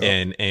streets. Yep.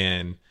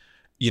 And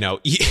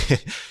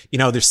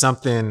there's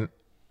something,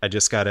 I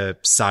just got to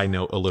side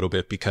note a little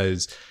bit,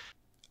 because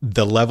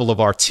the level of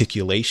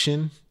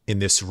articulation in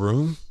this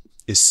room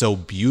is so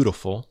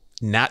beautiful,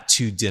 not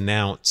to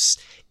denounce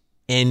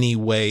any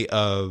way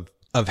of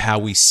of how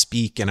we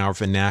speak in our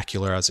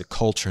vernacular as a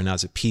culture and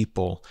as a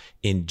people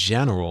in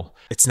general.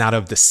 It's not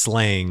of the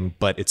slang,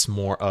 but it's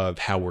more of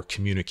how we're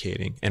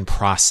communicating and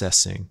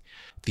processing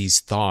these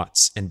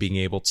thoughts and being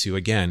able to,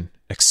 again,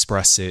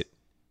 express it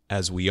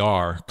as we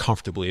are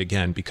comfortably,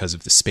 again, because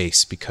of the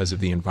space, because of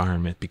the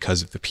environment,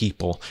 because of the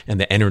people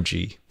and the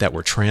energy that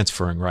we're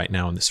transferring right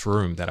now in this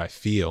room that I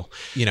feel.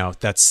 You know,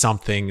 that's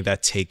something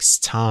that takes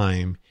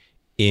time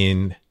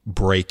in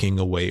breaking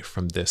away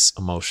from this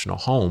emotional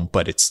home,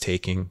 but it's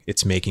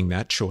making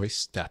that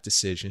choice, that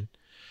decision.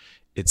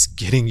 It's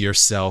getting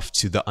yourself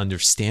to the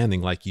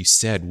understanding, like you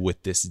said,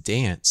 with this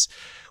dance,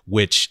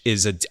 which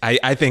is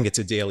I think it's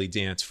a daily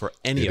dance for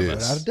any of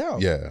us. Without a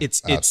doubt. Yeah,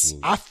 It's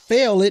I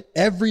fail it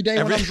every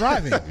day when I'm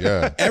driving.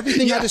 Yeah.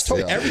 Everything I just told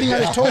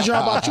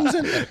y'all about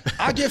choosing,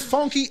 I get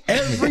funky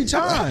every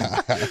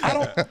time.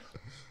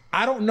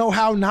 I don't know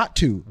how not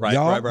to. Right,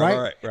 y'all,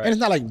 right. And it's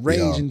not like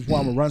rage and I'm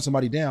gonna run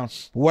somebody down.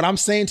 But what I'm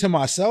saying to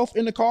myself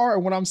in the car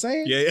and what I'm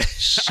saying,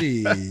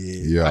 shit.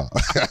 Yeah.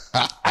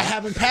 I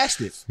haven't passed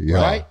it. Yeah.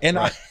 Right? And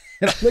I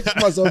look at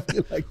myself and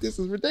feel like this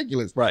is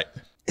ridiculous. right.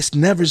 It's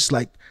never just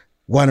like,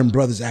 why them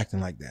brothers acting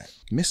like that?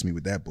 Miss me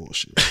with that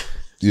bullshit.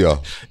 Yeah.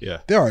 Yeah.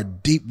 There are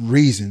deep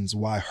reasons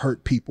why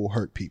hurt people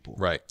hurt people.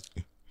 Right.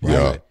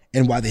 Yeah.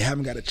 And why they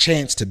haven't got a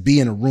chance to be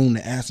in a room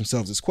to ask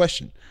themselves this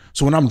question.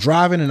 So when I'm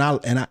driving and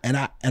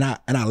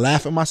I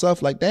laugh at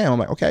myself like, damn, I'm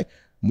like, okay,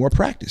 more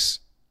practice.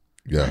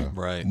 Yeah.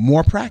 Right.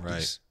 More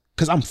practice.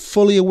 Because I'm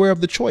fully aware of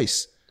the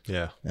choice.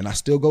 Yeah. And I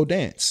still go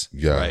dance.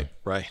 Yeah.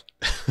 Right.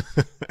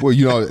 Well,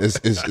 you know,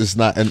 it's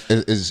not, and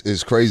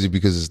it's crazy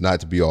because it's not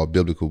to be all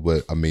biblical,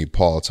 but I mean,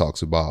 Paul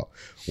talks about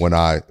when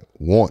I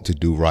want to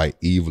do right,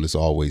 evil is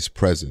always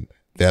present.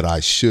 That I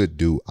should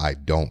do, I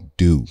don't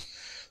do.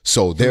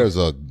 So there's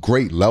a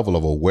great level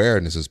of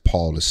awareness, as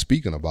Paul is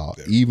speaking about,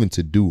 even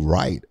to do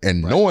right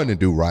and knowing to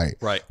do right.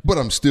 Right. But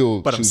I'm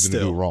still choosing to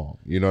do wrong.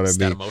 You know what I mean?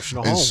 That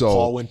emotional home.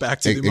 Paul went back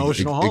to the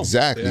emotional home.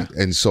 Exactly. Yeah.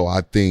 And so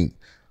I think,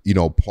 you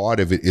know, part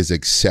of it is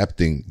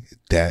accepting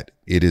that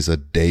it is a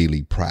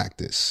daily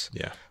practice.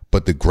 Yeah.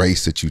 But the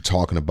grace that you're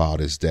talking about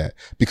is that,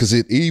 because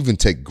it even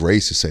take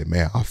grace to say,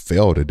 man, I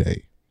failed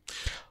today.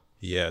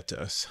 Yeah, it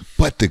does.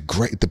 But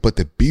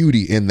the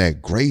beauty in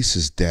that grace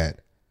is that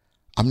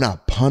I'm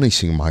not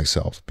punishing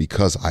myself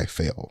because I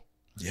fail.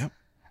 Yep.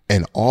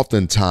 And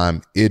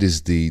oftentimes it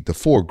is the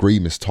Four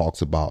Agreements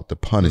talks about the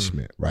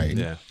punishment, right?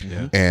 Yeah.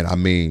 Yeah. And I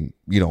mean,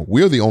 you know,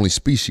 we're the only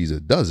species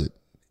that does it.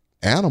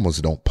 Animals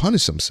don't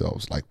punish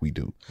themselves like we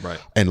do. Right.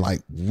 And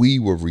like we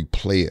will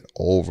replay it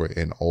over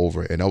and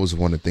over. And that was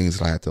one of the things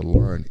that I had to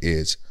learn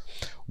is,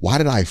 why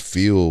did I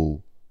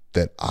feel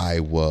that I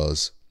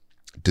was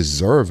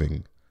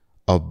deserving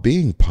of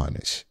being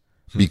punished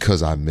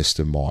because I missed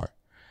the mark,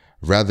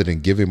 rather than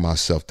giving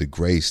myself the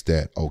grace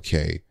that,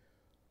 okay,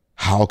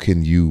 how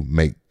can you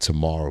make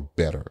tomorrow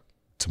better?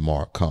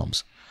 Tomorrow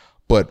comes.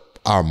 But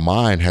our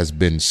mind has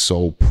been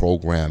so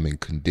programmed and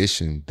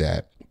conditioned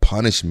that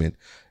punishment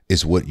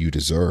is what you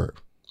deserve.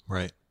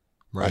 Right.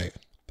 Right.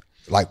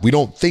 Like we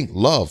don't think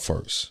love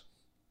first.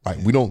 Right.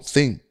 We don't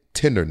think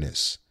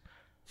tenderness.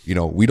 You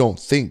know, we don't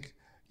think,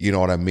 you know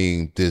what I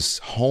mean, this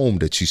home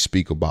that you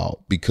speak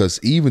about, because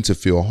even to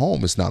feel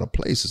home, it's not a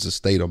place, it's a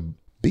state of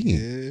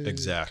being.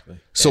 Exactly.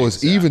 So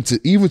it's even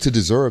to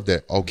deserve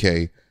that,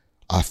 okay,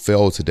 I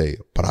failed today,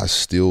 but I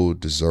still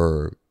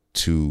deserve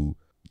to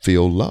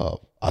feel love.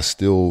 I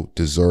still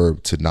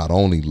deserve to not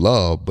only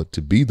love, but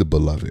to be the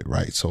beloved,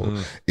 right? So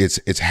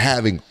it's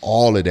having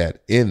all of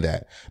that in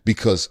that,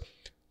 because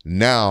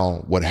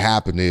now what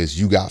happened is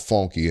you got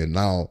funky, and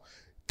now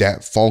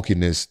that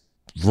funkiness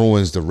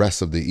ruins the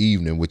rest of the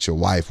evening with your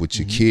wife, with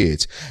your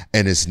kids.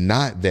 And it's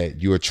not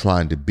that you're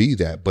trying to be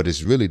that, but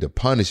it's really the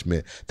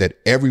punishment that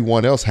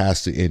everyone else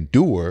has to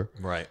endure,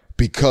 Right.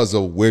 because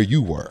of where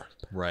you were.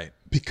 Right.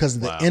 Because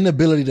of the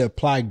inability to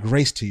apply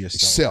grace to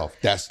yourself.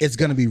 It's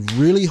going to be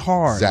really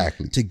hard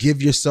to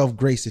give yourself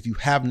grace if you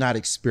have not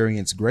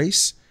experienced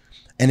grace.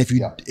 And if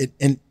you,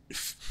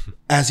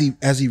 as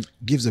he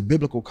gives a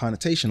biblical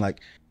connotation, like,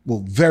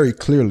 well, very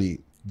clearly,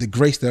 the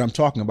grace that I'm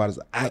talking about is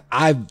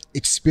I've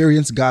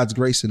experienced God's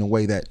grace in a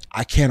way that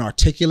I can't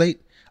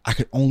articulate. I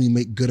could only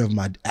make good of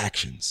my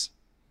actions.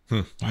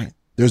 Right?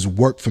 There's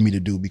work for me to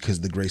do because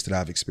of the grace that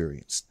I've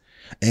experienced.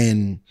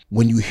 And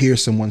when you hear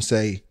someone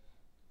say,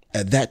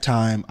 at that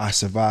time, I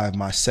survived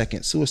my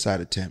second suicide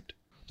attempt,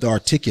 the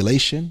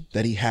articulation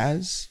that he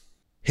has,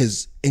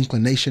 his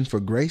inclination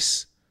for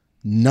grace,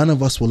 none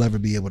of us will ever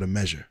be able to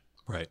measure.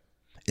 Right.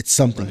 It's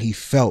something he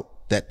felt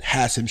that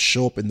has him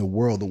show up in the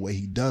world the way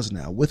he does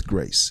now with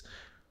grace.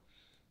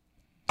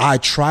 I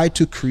try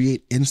to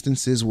create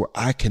instances where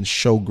I can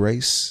show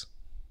grace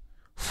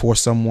for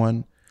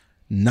someone,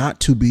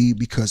 not to be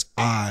because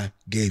I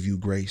gave you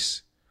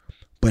grace,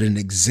 but an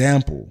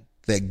example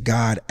that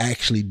God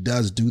actually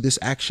does do this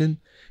action.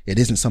 It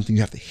isn't something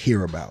you have to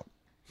hear about.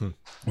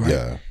 Right?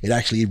 Yeah.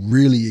 It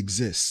really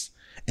exists.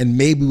 And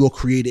maybe we'll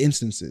create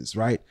instances,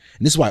 right?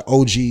 And this is why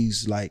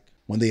OGs, like,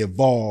 when they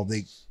evolve,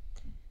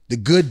 the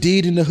good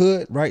deed in the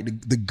hood, right?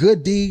 The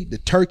good deed, the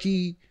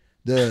turkey,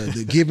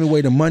 the giving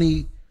away the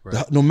money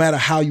No matter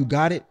how you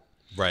got it,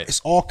 Right.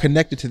 it's all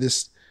connected to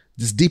this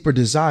deeper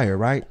desire,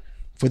 right?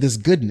 For this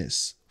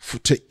goodness,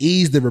 to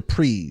ease the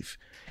reprieve.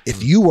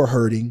 If you were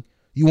hurting,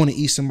 you want to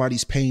ease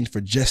somebody's pain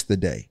for just the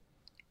day.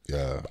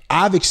 Yeah.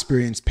 I've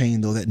experienced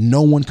pain though that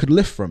no one could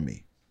lift from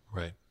me.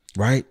 Right.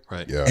 Right.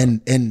 Right. Yeah.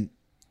 And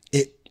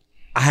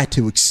I had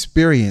to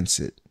experience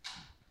it.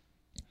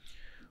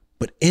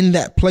 But in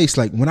that place,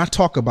 like when I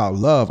talk about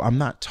love, I'm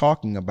not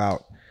talking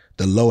about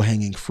the low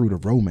hanging fruit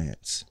of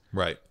romance.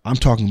 Right. I'm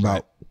talking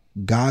about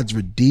God's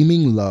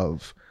redeeming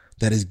love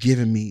that has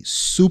given me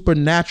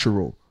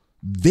supernatural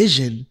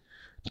vision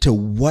to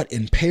what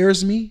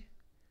impairs me,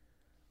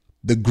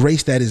 the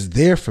grace that is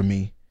there for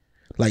me.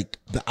 Like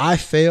I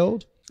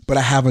failed, but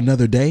I have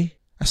another day.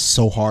 That's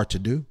so hard to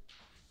do.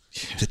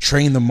 To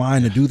train the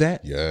mind to do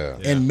that. Yeah.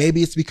 And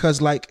maybe it's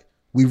because like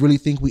we really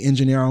think we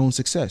engineer our own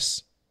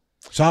success.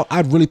 So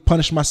I'd really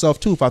punish myself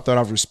too if I thought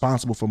I was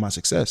responsible for my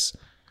success.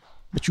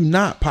 But you're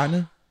not,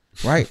 partner,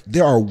 right?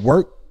 There are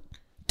work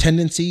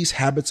tendencies,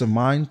 habits of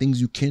mind, things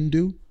you can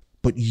do,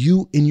 but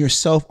you in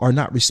yourself are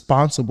not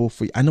responsible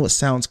for. I know it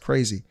sounds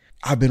crazy.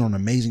 I've been on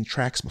amazing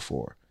tracks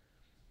before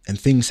and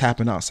things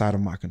happen outside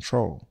of my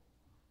control.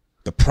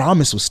 The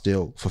promise was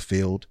still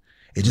fulfilled.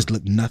 It just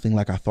looked nothing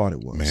like I thought it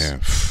was.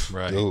 Man.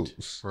 Right. Dude.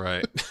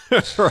 Right.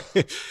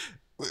 Right.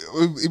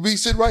 We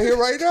sit right here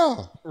right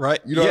now.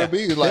 Right. You know what I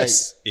mean? Like,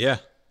 yes. Yeah.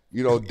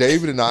 you know,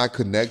 David and I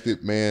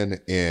connected, man.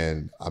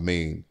 And I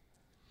mean,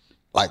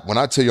 like when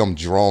I tell you I'm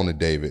drawn to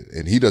David,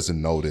 and he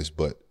doesn't know this,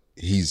 but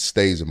he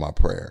stays in my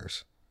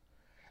prayers.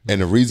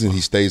 And the reason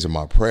he stays in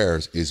my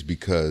prayers is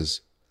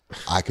because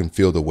I can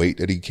feel the weight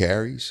that he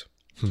carries,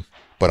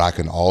 but I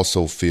can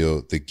also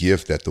feel the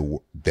gift that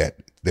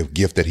the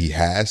gift that he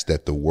has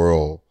that the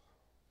world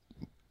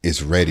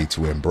is ready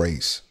to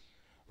embrace,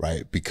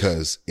 right?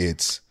 Because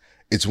it's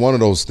one of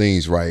those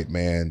things, right,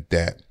 man,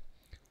 that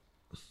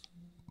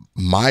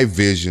my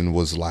vision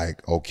was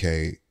like,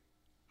 okay,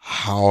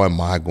 how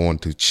am I going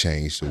to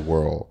change the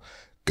world?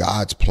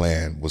 God's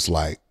plan was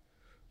like,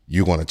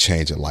 you're going to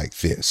change it like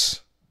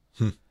this,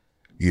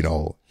 you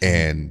know,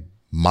 and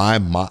my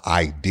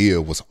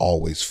idea was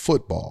always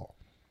football,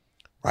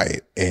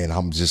 right? And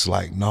I'm just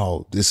like,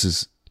 no,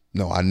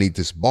 I need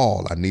this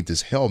ball. I need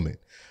this helmet.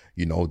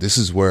 You know, this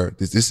is where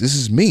this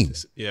is me.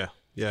 Yeah.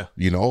 Yeah.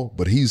 You know,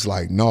 but he's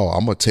like, no,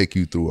 I'm going to take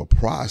you through a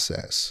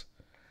process,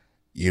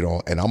 you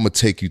know, and I'm going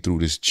to take you through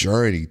this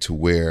journey to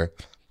where,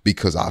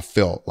 because I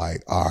felt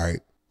like, all right,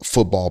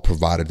 football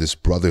provided this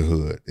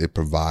brotherhood. It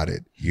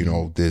provided, you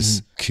know,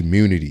 this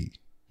community,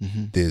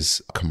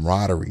 this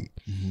camaraderie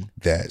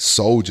that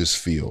soldiers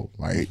feel,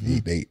 right?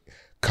 They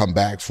come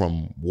back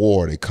from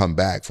war, they come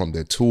back from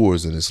their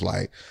tours, and it's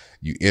like,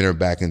 you enter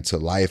back into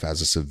life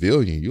as a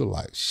civilian, you're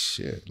like,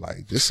 shit,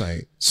 like this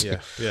ain't, Yeah.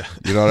 Yeah.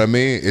 you know what I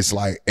mean? It's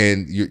like,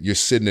 and you're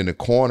sitting in the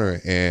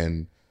corner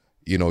and,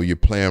 you know, you're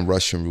playing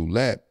Russian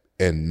roulette,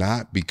 and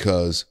not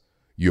because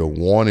you're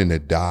wanting to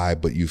die,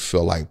 but you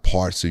feel like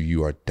parts of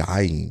you are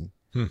dying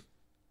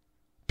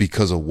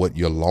because of what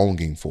you're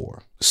longing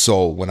for.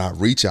 So when I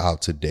reach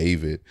out to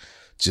David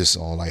just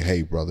on like,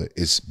 hey brother,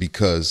 it's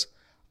because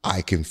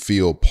I can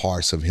feel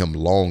parts of him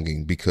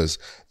longing, because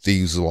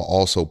these were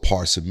also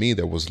parts of me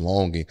that was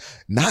longing,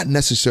 not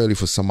necessarily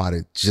for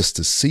somebody just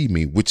to see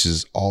me, which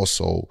is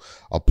also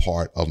a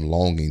part of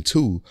longing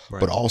too,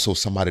 but also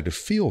somebody to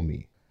feel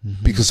me.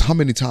 Because how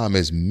many times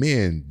as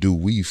men do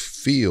we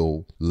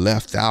feel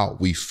left out?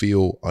 We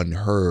feel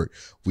unheard.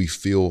 We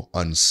feel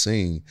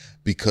unseen,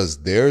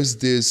 because there's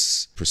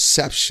this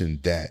perception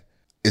that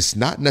it's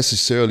not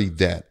necessarily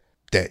that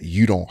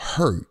you don't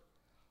hurt.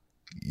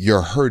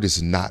 Your hurt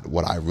is not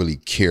what I really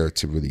care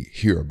to really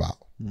hear about.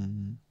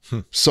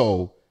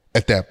 So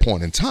at that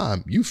point in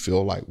time, you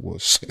feel like, well,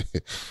 shit,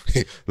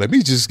 let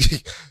me,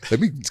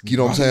 you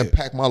know what I'm saying,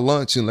 pack my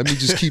lunch and let me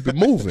just keep it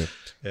moving.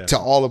 To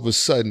all of a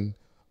sudden,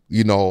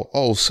 you know,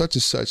 oh, such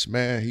and such,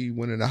 man, he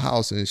went in the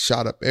house and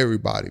shot up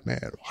everybody,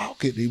 man. How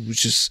could he was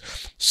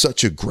just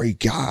such a great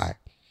guy,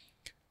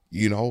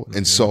 you know?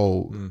 And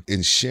so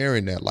in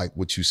sharing that, like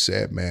what you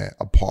said, man,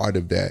 a part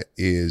of that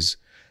is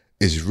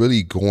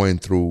really going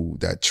through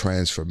that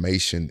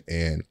transformation.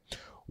 And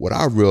what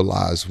I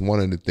realized, one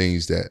of the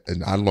things that,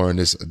 and I learned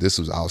this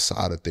was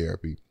outside of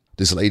therapy.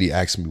 This lady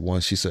asked me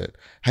once, she said,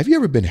 have you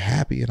ever been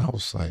happy? And I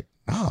was like,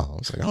 no. I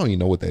was like, I don't even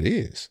know what that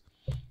is,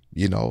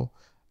 you know?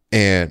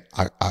 And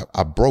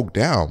I broke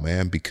down,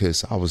 man,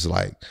 because I was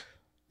like,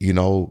 you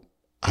know,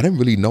 I didn't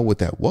really know what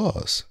that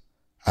was.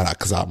 And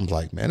cause I'm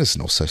like, man, there's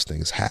no such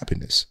thing as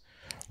happiness.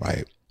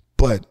 Right.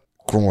 But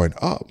growing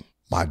up,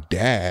 my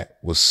dad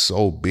was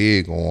so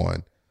big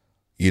on,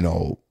 you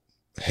know,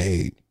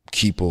 hey,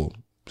 keep a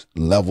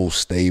level,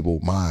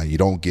 stable mind. You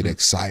don't get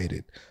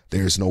excited.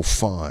 There's no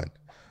fun.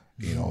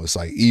 You know, it's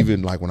like,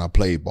 even like when I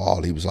played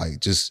ball, he was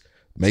like, just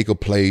make a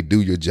play, do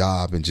your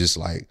job, and just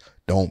like,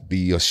 don't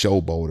be a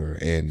showboater.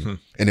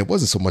 And it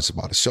wasn't so much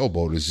about a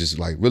showboater. It's just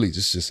like really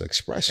just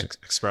expression.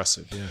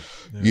 Expressive.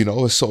 Yeah. You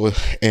know, so,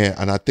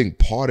 and I think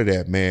part of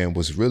that, man,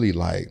 was really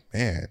like,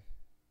 man,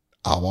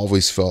 I've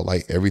always felt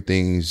like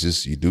everything's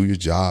just, you do your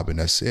job and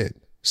that's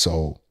it.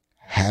 So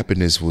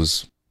happiness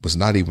was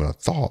not even a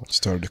thought.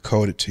 Started to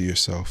code it to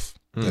yourself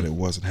that it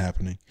wasn't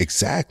happening.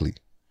 Exactly.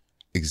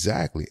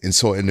 And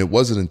so, and it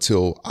wasn't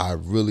until I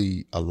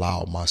really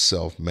allowed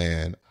myself,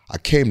 man, I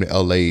came to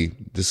LA,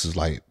 this is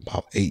like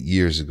about 8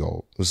 years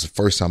ago. It was the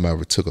first time I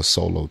ever took a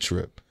solo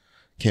trip.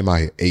 Came out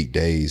here 8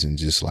 days and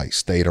just like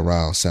stayed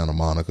around Santa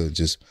Monica,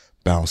 just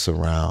bounced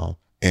around.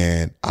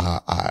 And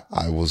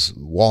I was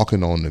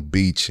walking on the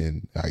beach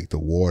and like the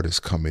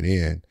water's coming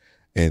in,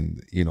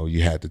 and, you know,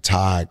 you had the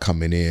tide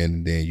coming in,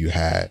 and then you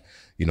had,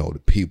 you know, the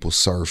people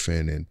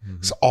surfing, and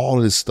so all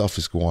of this stuff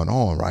is going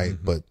on, right?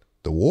 But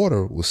the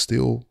water was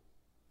still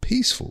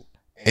peaceful.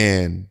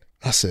 And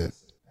I said,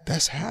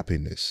 that's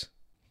happiness.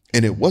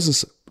 And it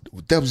wasn't,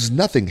 there was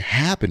nothing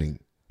happening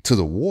to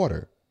the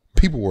water.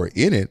 People were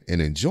in it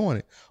and enjoying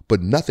it,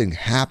 but nothing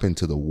happened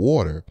to the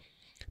water.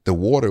 The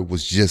water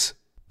was just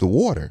the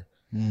water.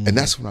 And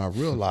that's when I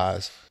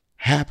realized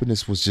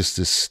happiness was just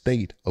this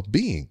state of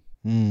being.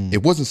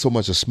 It wasn't so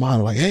much a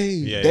smile like,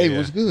 hey, David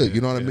was good.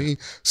 You know what I mean?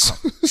 So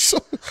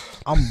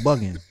I'm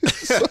bugging.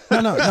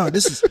 No.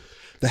 This is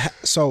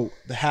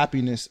the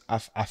happiness.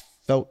 I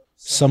felt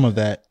some of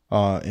that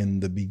in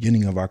the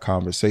beginning of our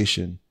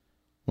conversation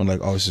when like,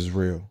 oh, this is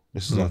real.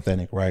 This is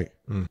authentic, right?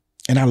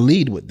 And I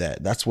lead with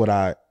that. That's what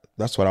I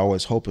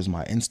always hope is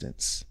my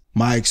instance.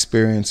 My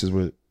experiences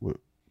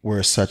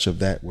were such of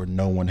that where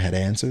no one had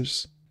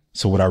answers.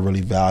 So what I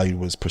really valued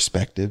was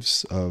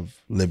perspectives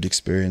of lived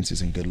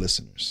experiences and good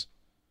listeners.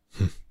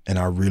 And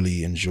I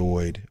really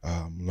enjoyed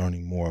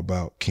learning more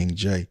about King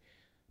J.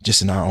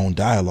 Just in our own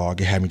dialogue,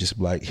 it had me just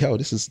like, yo,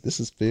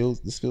 this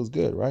feels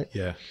good, right?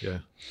 Yeah.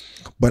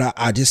 But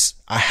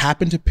I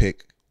happened to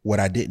pick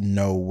what I didn't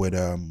know would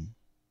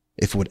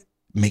if it would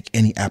make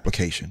any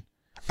application.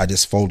 I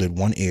just folded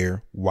one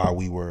ear while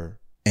we were,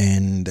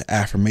 and the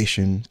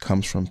affirmation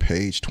comes from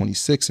page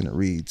 26, and it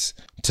reads,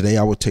 today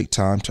I will take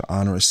time to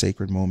honor a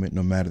sacred moment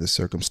no matter the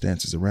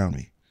circumstances around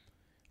me.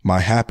 My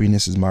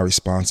happiness is my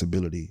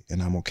responsibility,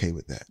 and I'm okay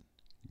with that.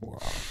 Wow.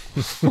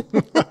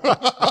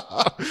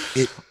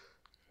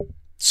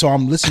 So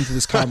I'm listening to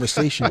this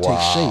conversation take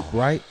shape,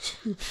 right?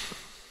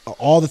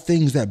 All the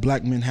things that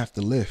Black men have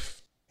to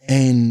lift,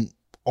 and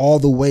all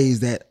the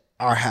ways that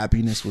our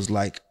happiness was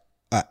like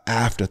an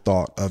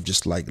afterthought of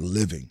just like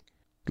living.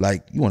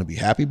 Like, you want to be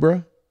happy,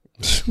 bro?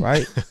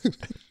 Right?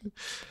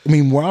 I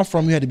mean, where I'm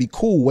from, you had to be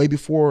cool way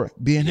before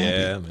being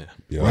happy. Man.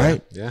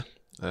 Right? Yeah.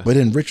 But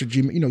then Richard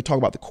G, you talk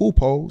about the cool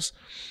pose.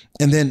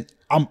 And then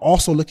I'm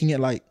also looking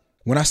at like,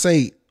 when I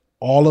say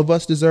all of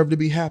us deserve to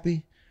be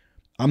happy,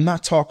 I'm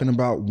not talking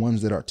about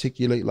ones that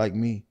articulate like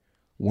me,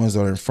 ones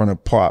that are in front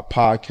of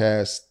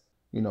podcasts,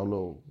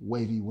 little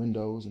wavy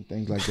windows and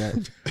things like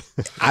that.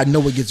 I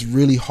know it gets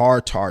really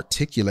hard to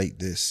articulate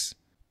this,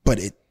 but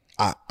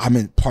I'm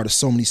in part of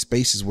so many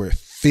spaces where it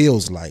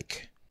feels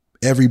like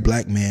every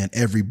Black man,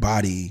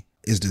 everybody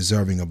is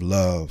deserving of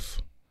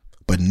love,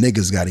 but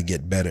niggas got to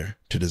get better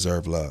to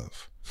deserve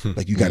love.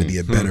 Like, you got to be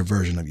a better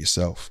version of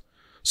yourself.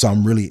 So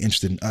I'm really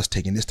interested in us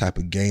taking this type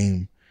of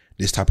game,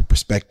 this type of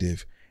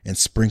perspective, and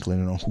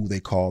sprinkling it on who they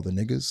call the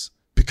niggas,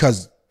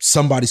 because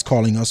somebody's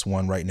calling us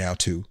one right now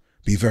too.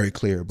 Be very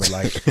clear. But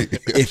like,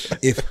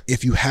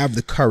 if you have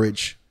the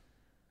courage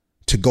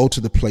to go to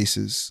the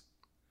places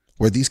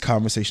where these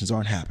conversations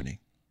aren't happening,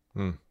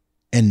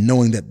 and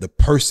knowing that the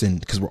person,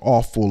 because we're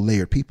all full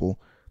layered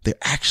people, they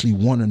actually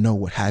want to know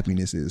what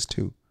happiness is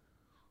too,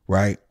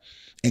 right?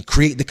 And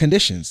create the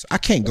conditions. I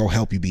can't go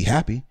help you be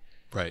happy.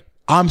 Right.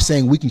 I'm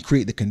saying we can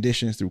create the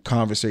conditions through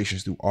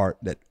conversations, through art,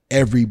 that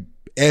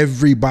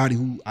everybody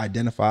who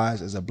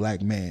identifies as a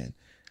Black man,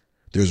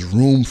 there's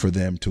room for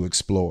them to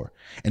explore.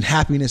 And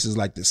happiness is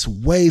like this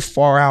way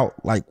far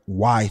out, like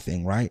why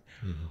thing, right?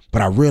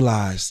 But I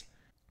realized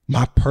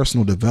my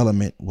personal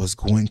development was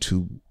going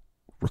to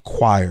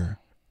require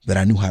that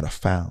I knew how to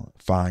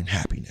find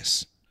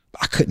happiness.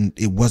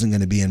 It wasn't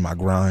going to be in my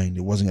grind.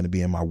 It wasn't going to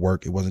be in my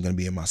work. It wasn't going to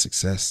be in my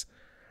success.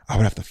 I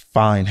would have to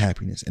find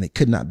happiness, and it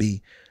could not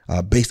be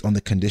based on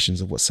the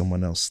conditions of what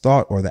someone else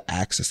thought or the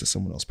access that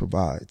someone else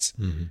provides.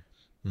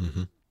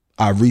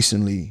 I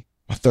recently,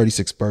 my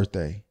 36th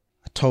birthday,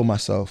 I told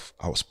myself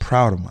I was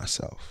proud of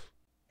myself,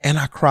 and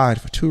I cried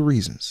for two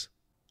reasons.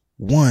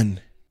 One,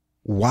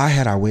 why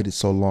had I waited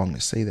so long to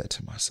say that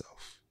to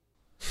myself?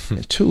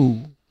 And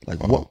two, like,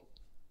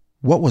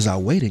 what was I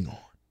waiting on?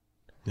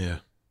 Yeah.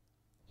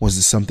 Was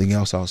it something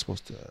else I was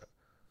supposed to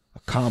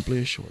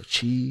accomplish or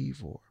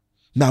achieve?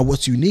 Now,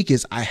 what's unique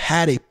is I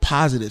had a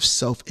positive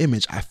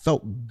self-image. I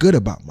felt good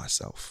about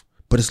myself,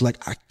 but it's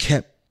like I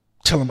kept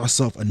telling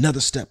myself another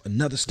step,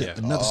 another step,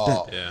 another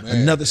step,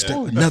 another step,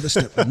 another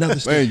step, another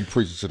step. Man, you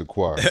preaching to the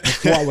choir.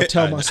 Before I would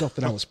tell myself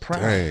that I was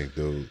proud. Dang,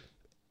 dude.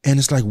 And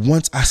it's like,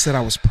 once I said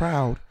I was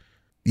proud,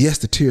 yes,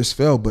 the tears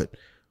fell, but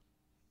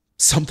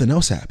something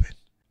else happened.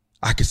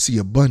 I could see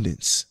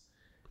abundance.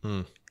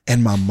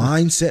 And my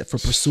mindset for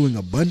pursuing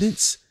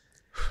abundance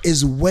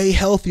is way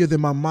healthier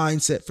than my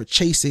mindset for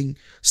chasing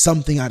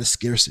something out of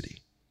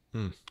scarcity.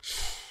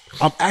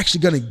 I'm actually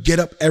going to get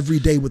up every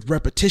day with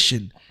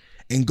repetition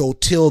and go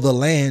till the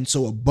land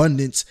so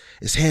abundance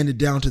is handed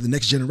down to the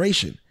next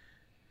generation.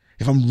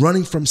 if I'm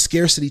running from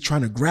scarcity,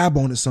 trying to grab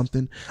onto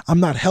something, I'm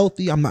not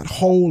healthy. I'm not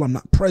whole. I'm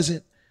not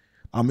present.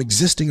 I'm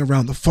existing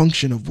around the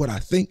function of what I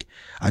think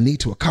I need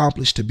to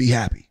accomplish to be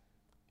happy.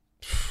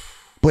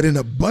 But in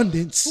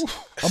abundance,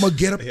 I'm going to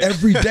get up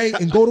every day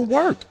and go to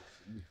work.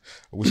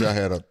 I wish I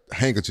had a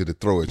handkerchief to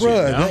throw at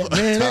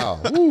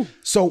Bruh, you.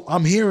 So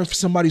I'm hearing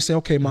somebody say,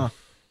 okay, my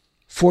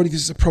 40th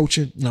is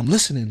approaching, and I'm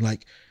listening,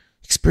 like,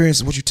 experience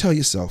is what you tell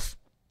yourself.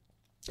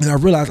 And I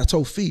realized, I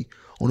told Fee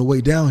on the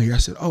way down here, I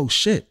said, oh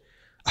shit,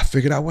 I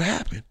figured out what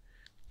happened.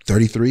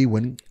 33,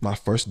 when my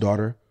first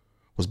daughter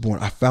was born,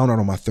 I found out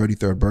on my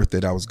 33rd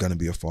birthday that I was going to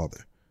be a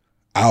father.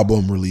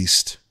 Album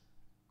released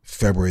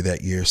February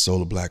that year,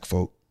 Soul of Black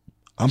Folk.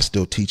 I'm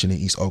still teaching in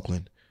East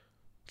Oakland,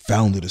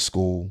 founded a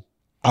school.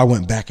 I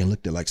went back and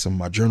looked at like some of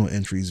my journal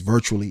entries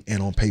virtually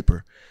and on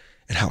paper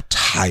and how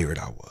tired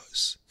I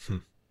was.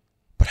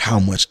 But how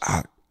much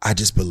I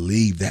just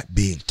believed that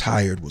being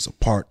tired was a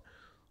part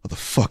of the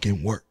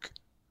fucking work.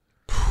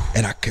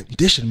 And I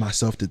conditioned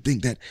myself to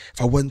think that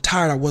if I wasn't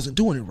tired, I wasn't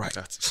doing it right.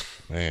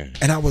 Man.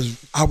 And I wasn't,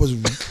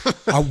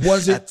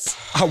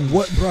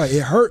 bro,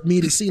 it hurt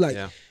me to see like,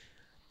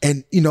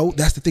 and you know,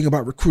 that's the thing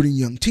about recruiting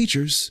young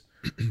teachers.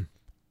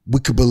 We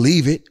could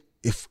believe it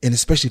and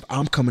especially if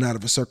I'm coming out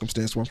of a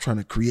circumstance where I'm trying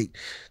to create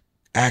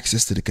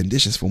access to the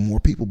conditions for more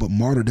people, but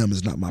martyrdom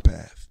is not my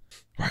path,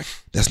 right?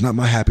 That's not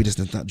my happiness.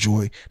 That's not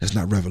joy. That's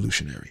not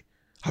revolutionary.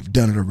 I've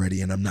done it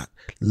already and I'm not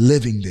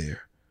living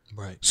there.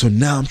 Right. So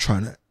now I'm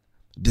trying to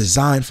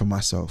design for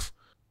myself.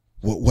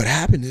 What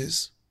happened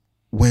is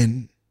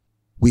when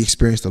we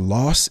experienced a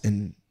loss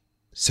in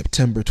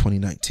September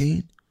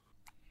 2019,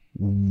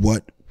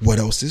 what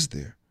else is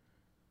there?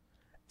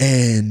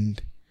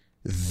 And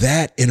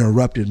that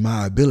interrupted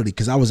my ability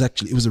because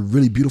it was a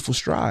really beautiful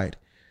stride.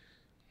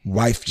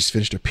 Wife just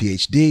finished her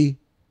PhD.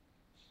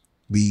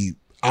 We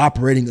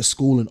operating a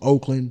school in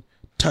Oakland,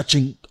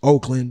 touching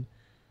Oakland,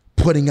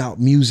 putting out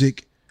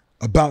music,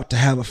 about to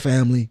have a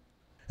family.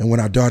 And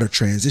when our daughter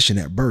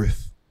transitioned at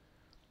birth,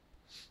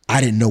 I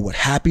didn't know what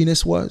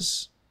happiness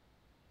was.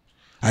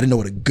 I didn't know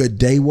what a good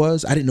day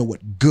was. I didn't know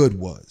what good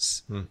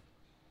was.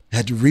 I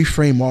had to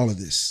reframe all of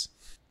this.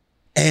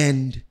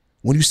 And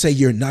when you say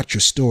you're not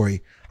your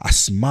story, I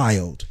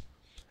smiled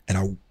and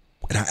I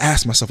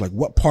asked myself, like,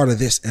 what part of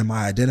this am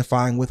I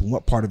identifying with and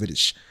what part of it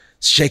is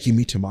shaking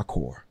me to my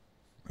core?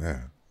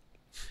 Yeah.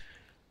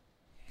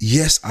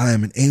 Yes, I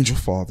am an angel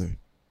father,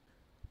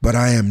 but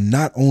I am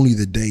not only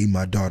the day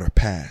my daughter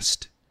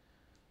passed.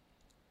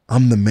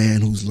 I'm the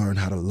man who's learned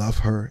how to love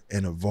her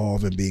and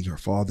evolve in being her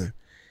father.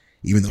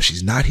 Even though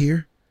she's not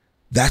here,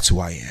 that's who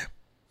I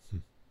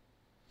am.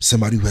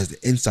 Somebody who has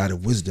the insight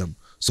of wisdom.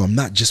 So I'm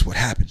not just what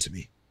happened to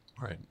me.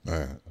 Right.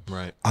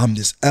 Right. I'm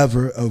this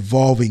ever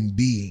evolving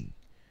being.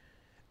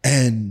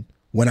 And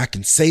when I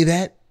can say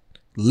that,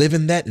 live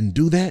in that and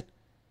do that,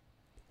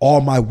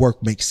 all my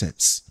work makes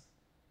sense.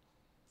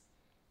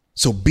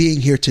 So being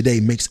here today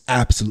makes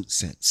absolute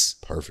sense.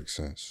 Perfect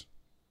sense.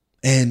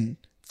 And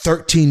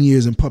 13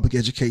 years in public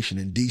education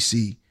in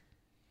DC,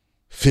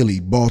 Philly,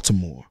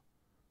 Baltimore,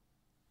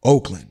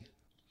 Oakland,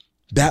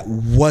 that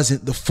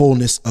wasn't the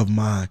fullness of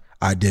my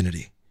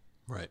identity.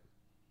 Right.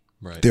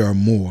 There are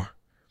more.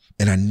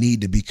 And I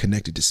need to be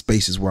connected to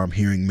spaces where I'm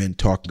hearing men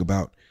talking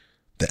about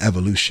the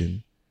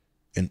evolution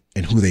and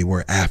who they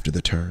were after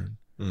the turn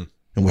and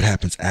what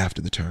happens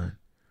after the turn.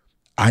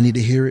 I need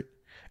to hear it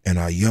and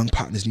our young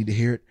partners need to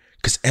hear it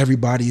because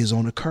everybody is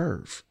on a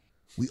curve.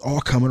 We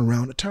all coming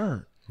around a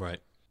turn. Right.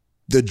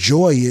 The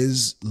joy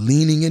is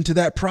leaning into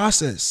that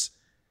process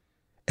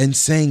and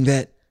saying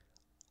that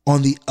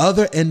on the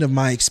other end of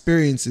my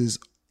experiences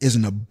is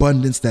an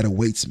abundance that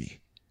awaits me.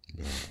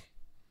 Yeah.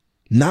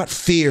 Not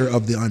fear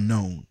of the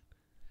unknown.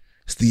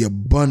 It's the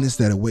abundance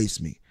that awaits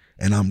me.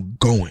 And I'm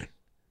going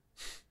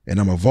and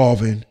I'm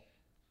evolving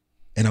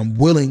and I'm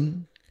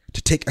willing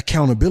to take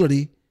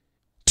accountability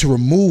to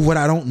remove what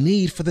I don't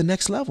need for the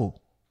next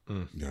level.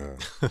 Yeah.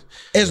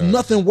 There's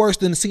nothing worse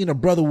than seeing a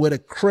brother with a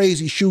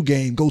crazy shoe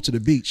game go to the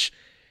beach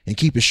and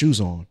keep his shoes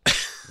on.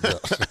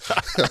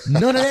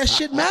 None of that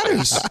shit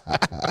matters.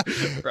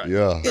 Right.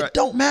 Yeah. It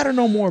don't matter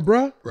no more,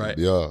 bro. Right.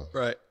 Yeah.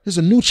 Right. There's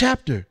a new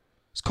chapter.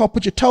 It's called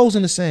Put Your Toes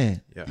in the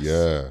Sand. Yes.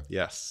 Yeah.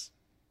 Yes.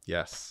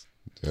 Yes.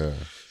 Yeah.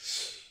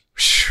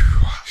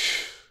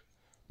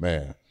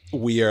 Man.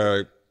 We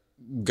are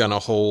gonna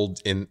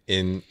hold in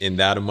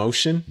that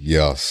emotion.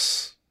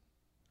 Yes.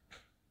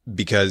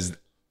 Because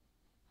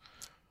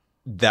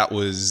that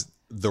was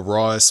the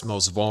rawest,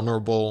 most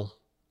vulnerable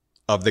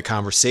of the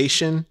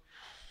conversation.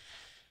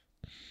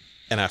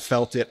 And I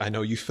felt it. I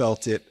know you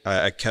felt it.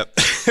 I kept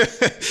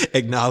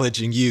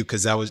acknowledging you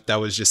because that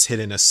was just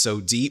hitting us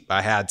so deep.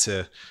 I had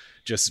to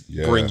just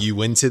bring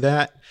you into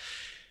that.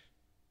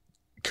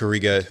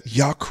 Kariga.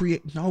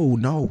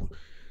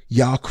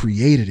 Y'all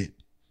created it.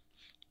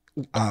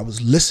 I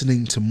was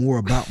listening to more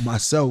about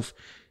myself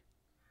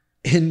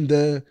in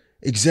the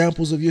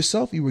examples of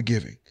yourself you were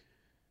giving.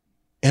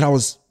 And I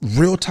was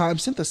real time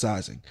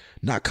synthesizing,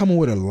 not coming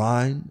with a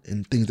line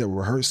and things that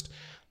were rehearsed.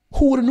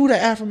 Who would have knew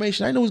that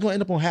affirmation? I didn't know it was going to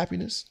end up on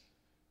happiness.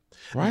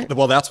 Right?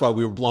 Well, that's why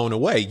we were blown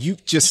away. You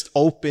just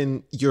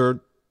open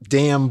your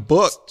damn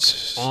book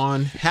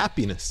on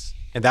happiness.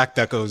 And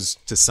that goes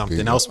to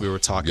something else we were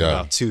talking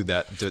about too,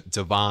 that the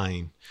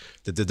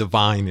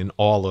divine in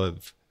all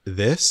of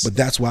this. But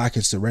that's why I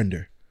can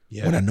surrender.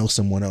 Yeah. When I know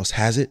someone else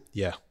has it,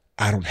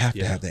 I don't have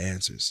to have the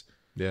answers.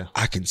 Yeah.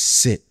 I can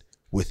sit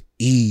with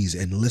ease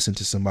and listen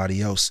to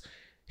somebody else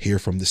hear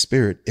from the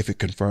Spirit if it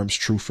confirms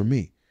true for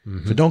me.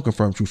 Mm-hmm. If it don't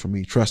confirm true for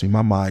me, trust me,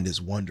 my mind is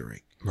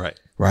wondering. Right.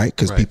 Right?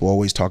 Because people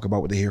always talk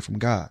about what they hear from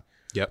God.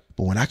 Yep.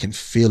 But when I can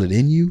feel it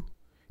in you,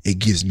 it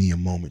gives me a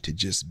moment to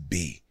just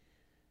be.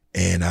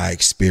 And I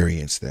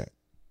experience that.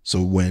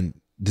 So when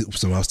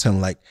I was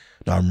telling like,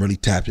 no, I'm really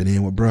tapped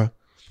in with bruh,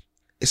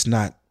 it's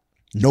not,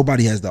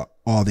 nobody has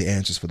all the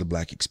answers for the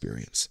Black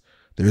experience.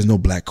 There is no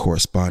Black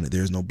correspondent.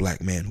 There is no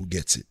Black man who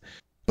gets it.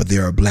 But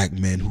there are Black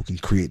men who can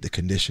create the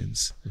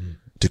conditions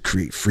to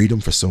create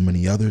freedom for so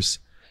many others.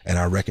 And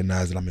I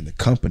recognize that I'm in the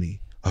company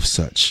of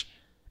such.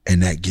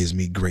 And that gives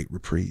me great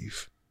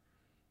reprieve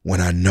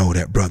when I know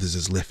that brothers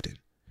is lifting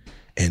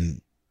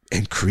and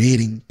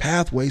creating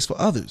pathways for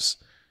others.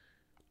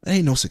 There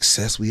ain't no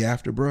success we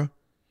after, bro.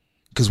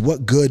 Because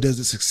what good does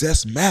the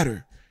success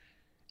matter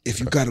if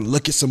you got to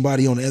look at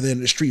somebody on the other end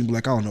of the street and be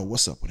like, I don't know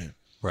what's up with him.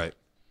 Right.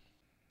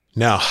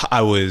 Now,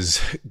 I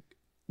was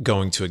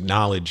going to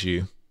acknowledge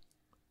you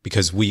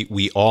because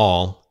we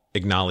all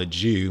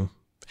acknowledge you,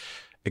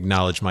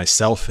 acknowledge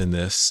myself in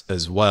this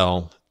as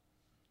well.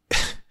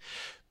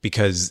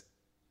 Because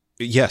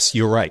yes,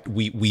 you're right.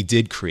 We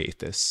did create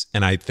this.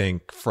 And I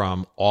think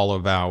from all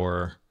of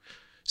our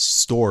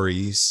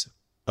stories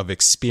of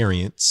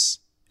experience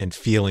and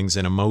feelings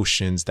and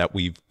emotions that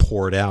we've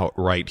poured out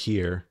right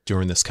here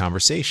during this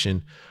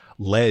conversation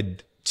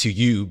led to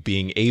you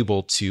being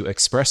able to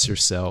express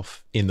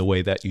yourself in the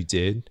way that you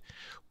did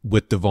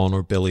with the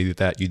vulnerability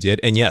that you did.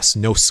 And yes,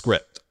 no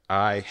script.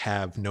 I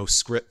have no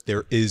script.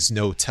 There is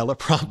no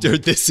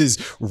teleprompter. This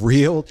is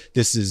real.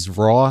 This is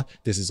raw.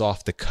 This is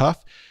off the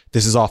cuff.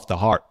 This is off the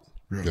heart.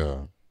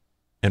 Yeah.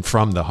 And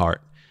from the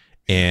heart.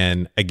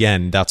 And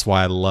again, that's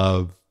why I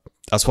love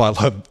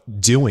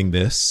doing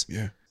this.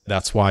 Yeah.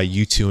 That's why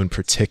you two in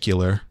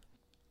particular.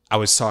 I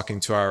was talking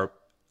to our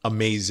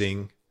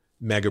amazing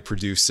mega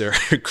producer,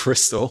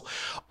 Crystal,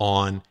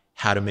 on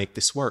how to make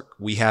this work.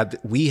 We had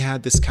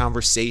this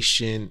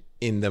conversation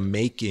in the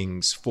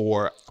makings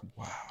for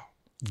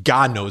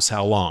God knows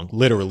how long,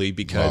 literally,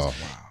 because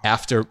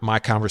after my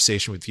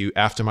conversation with you,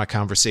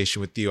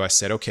 I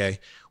said, okay,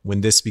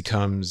 when this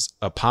becomes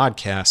a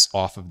podcast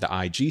off of the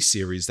IG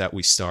series that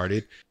we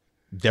started,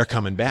 they're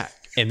coming back.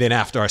 And then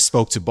after I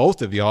spoke to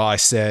both of y'all, I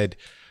said,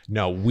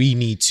 no, we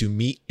need to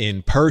meet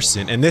in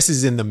person. And this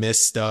is in the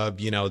midst of,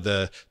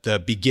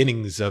 the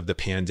beginnings of the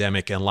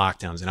pandemic and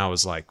lockdowns. And I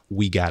was like,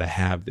 we got to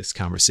have this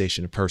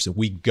conversation in person.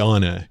 We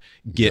gonna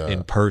get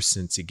in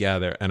person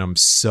together. And I'm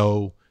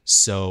so,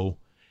 so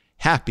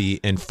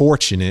happy and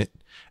fortunate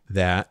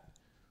that,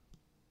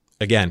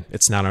 again,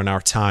 it's not on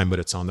our time, but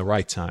it's on the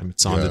right time.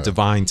 It's on the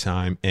divine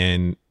time.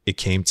 And it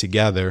came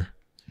together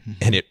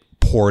and it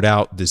poured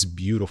out this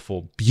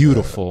beautiful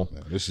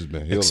this has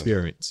been healing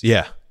experience.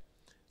 Yeah.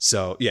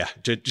 So yeah,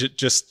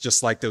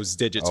 just like those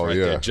digits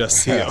there,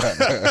 just heal,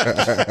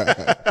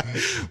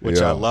 which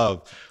I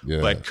love.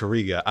 Yeah. But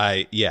Kariga,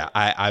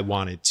 I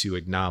wanted to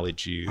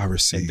acknowledge you. I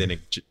receive, and then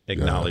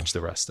acknowledge the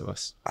rest of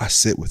us. I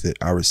sit with it.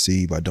 I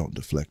receive. I don't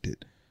deflect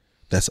it.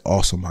 That's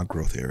also my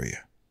growth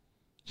area.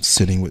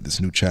 Sitting with this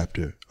new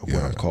chapter of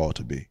what I'm called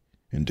to be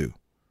and do.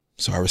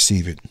 So I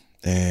receive it.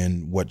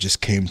 And what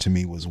just came to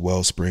me was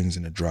well springs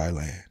in a dry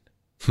land.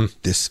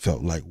 This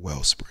felt like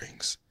well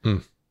springs. I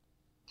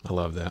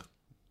love that.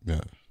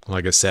 Yeah.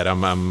 Like I said,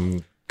 I'm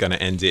going to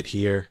end it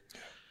here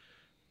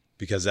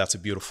because that's a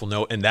beautiful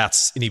note. And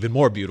that's an even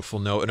more beautiful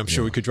note. And I'm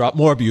sure we could drop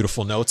more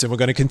beautiful notes. And we're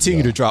going to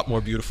continue to drop more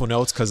beautiful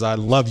notes because I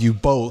love you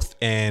both.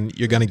 And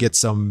you're going to get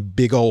some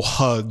big old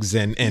hugs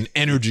and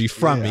energy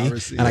from me.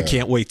 And I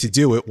can't wait to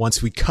do it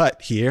once we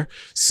cut here.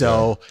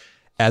 So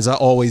as I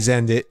always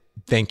end it,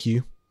 thank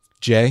you,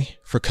 Jay,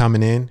 for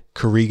coming in.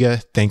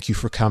 Kariga, thank you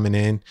for coming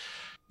in.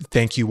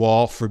 Thank you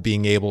all for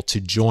being able to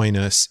join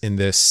us in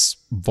this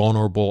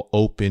vulnerable,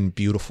 open,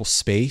 beautiful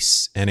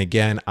space. And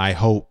again, I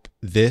hope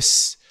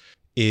this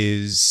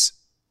is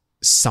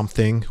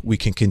something we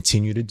can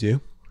continue to do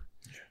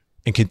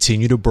and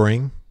continue to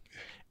bring.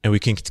 And we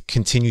can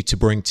continue to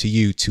bring to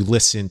you to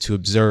listen, to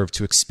observe,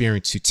 to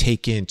experience, to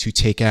take in, to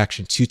take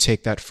action, to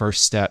take that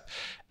first step,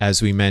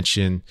 as we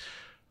mentioned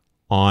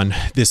on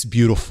this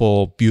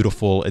beautiful,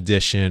 beautiful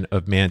edition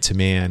of Man to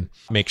Man.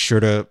 Make sure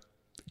to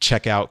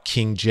check out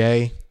King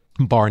J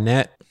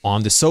Barnett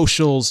on the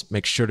socials.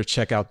 Make sure to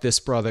check out this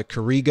brother,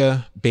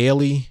 Kariga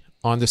Bailey,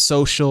 on the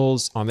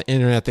socials, on the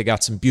internet. They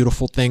got some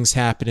beautiful things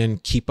happening.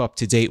 Keep up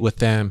to date with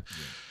them.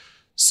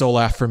 Soul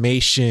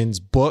Affirmations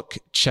book,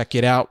 check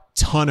it out.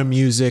 Ton of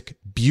music,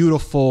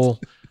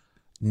 beautiful,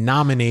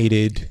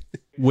 nominated.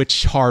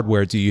 Which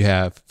hardware do you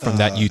have from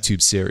that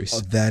YouTube series?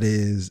 That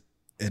is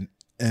an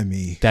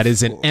Emmy. That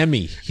is an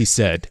Emmy, he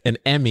said. An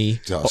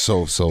Emmy.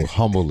 So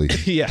humbly.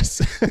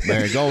 Yes.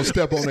 Man, go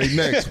step on their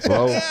necks,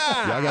 bro.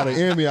 Y'all got an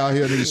Emmy out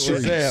here in these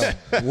streets.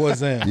 What's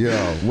that?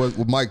 Yeah.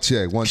 What mic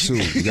check? 1, 2.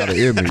 You got an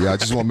Emmy. I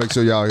just want to make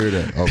sure y'all hear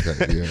that.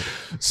 Okay. Yeah.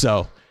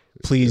 So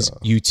please,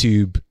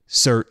 YouTube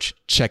search,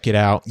 check it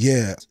out.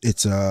 Yeah.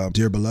 It's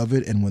Dear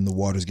Beloved and When the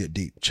Waters Get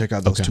Deep. Check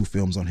out those 2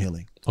 films on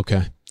healing.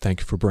 Okay.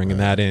 Thank you for bringing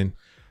that in.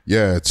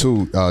 Yeah,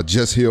 too.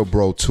 Just Heal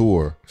Bro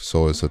tour.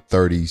 So it's a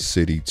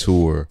 30-city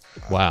tour.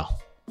 Wow.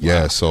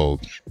 Yeah. So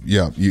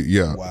yeah.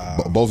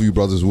 Wow. Both of you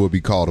brothers will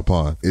be called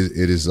upon.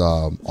 It is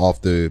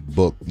off the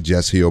book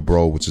Just Heal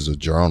Bro, which is a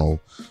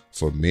journal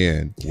for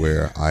men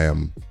where I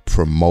am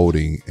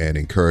promoting and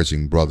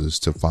encouraging brothers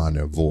to find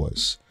their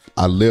voice.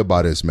 I live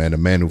by this, man. The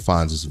man who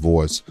finds his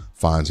voice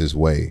finds his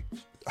way.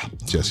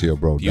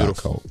 JustHealBro.co.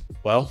 Beautiful.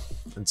 Well,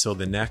 until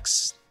the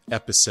next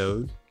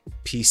episode,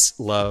 peace,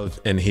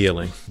 love, and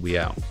healing. We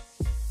out.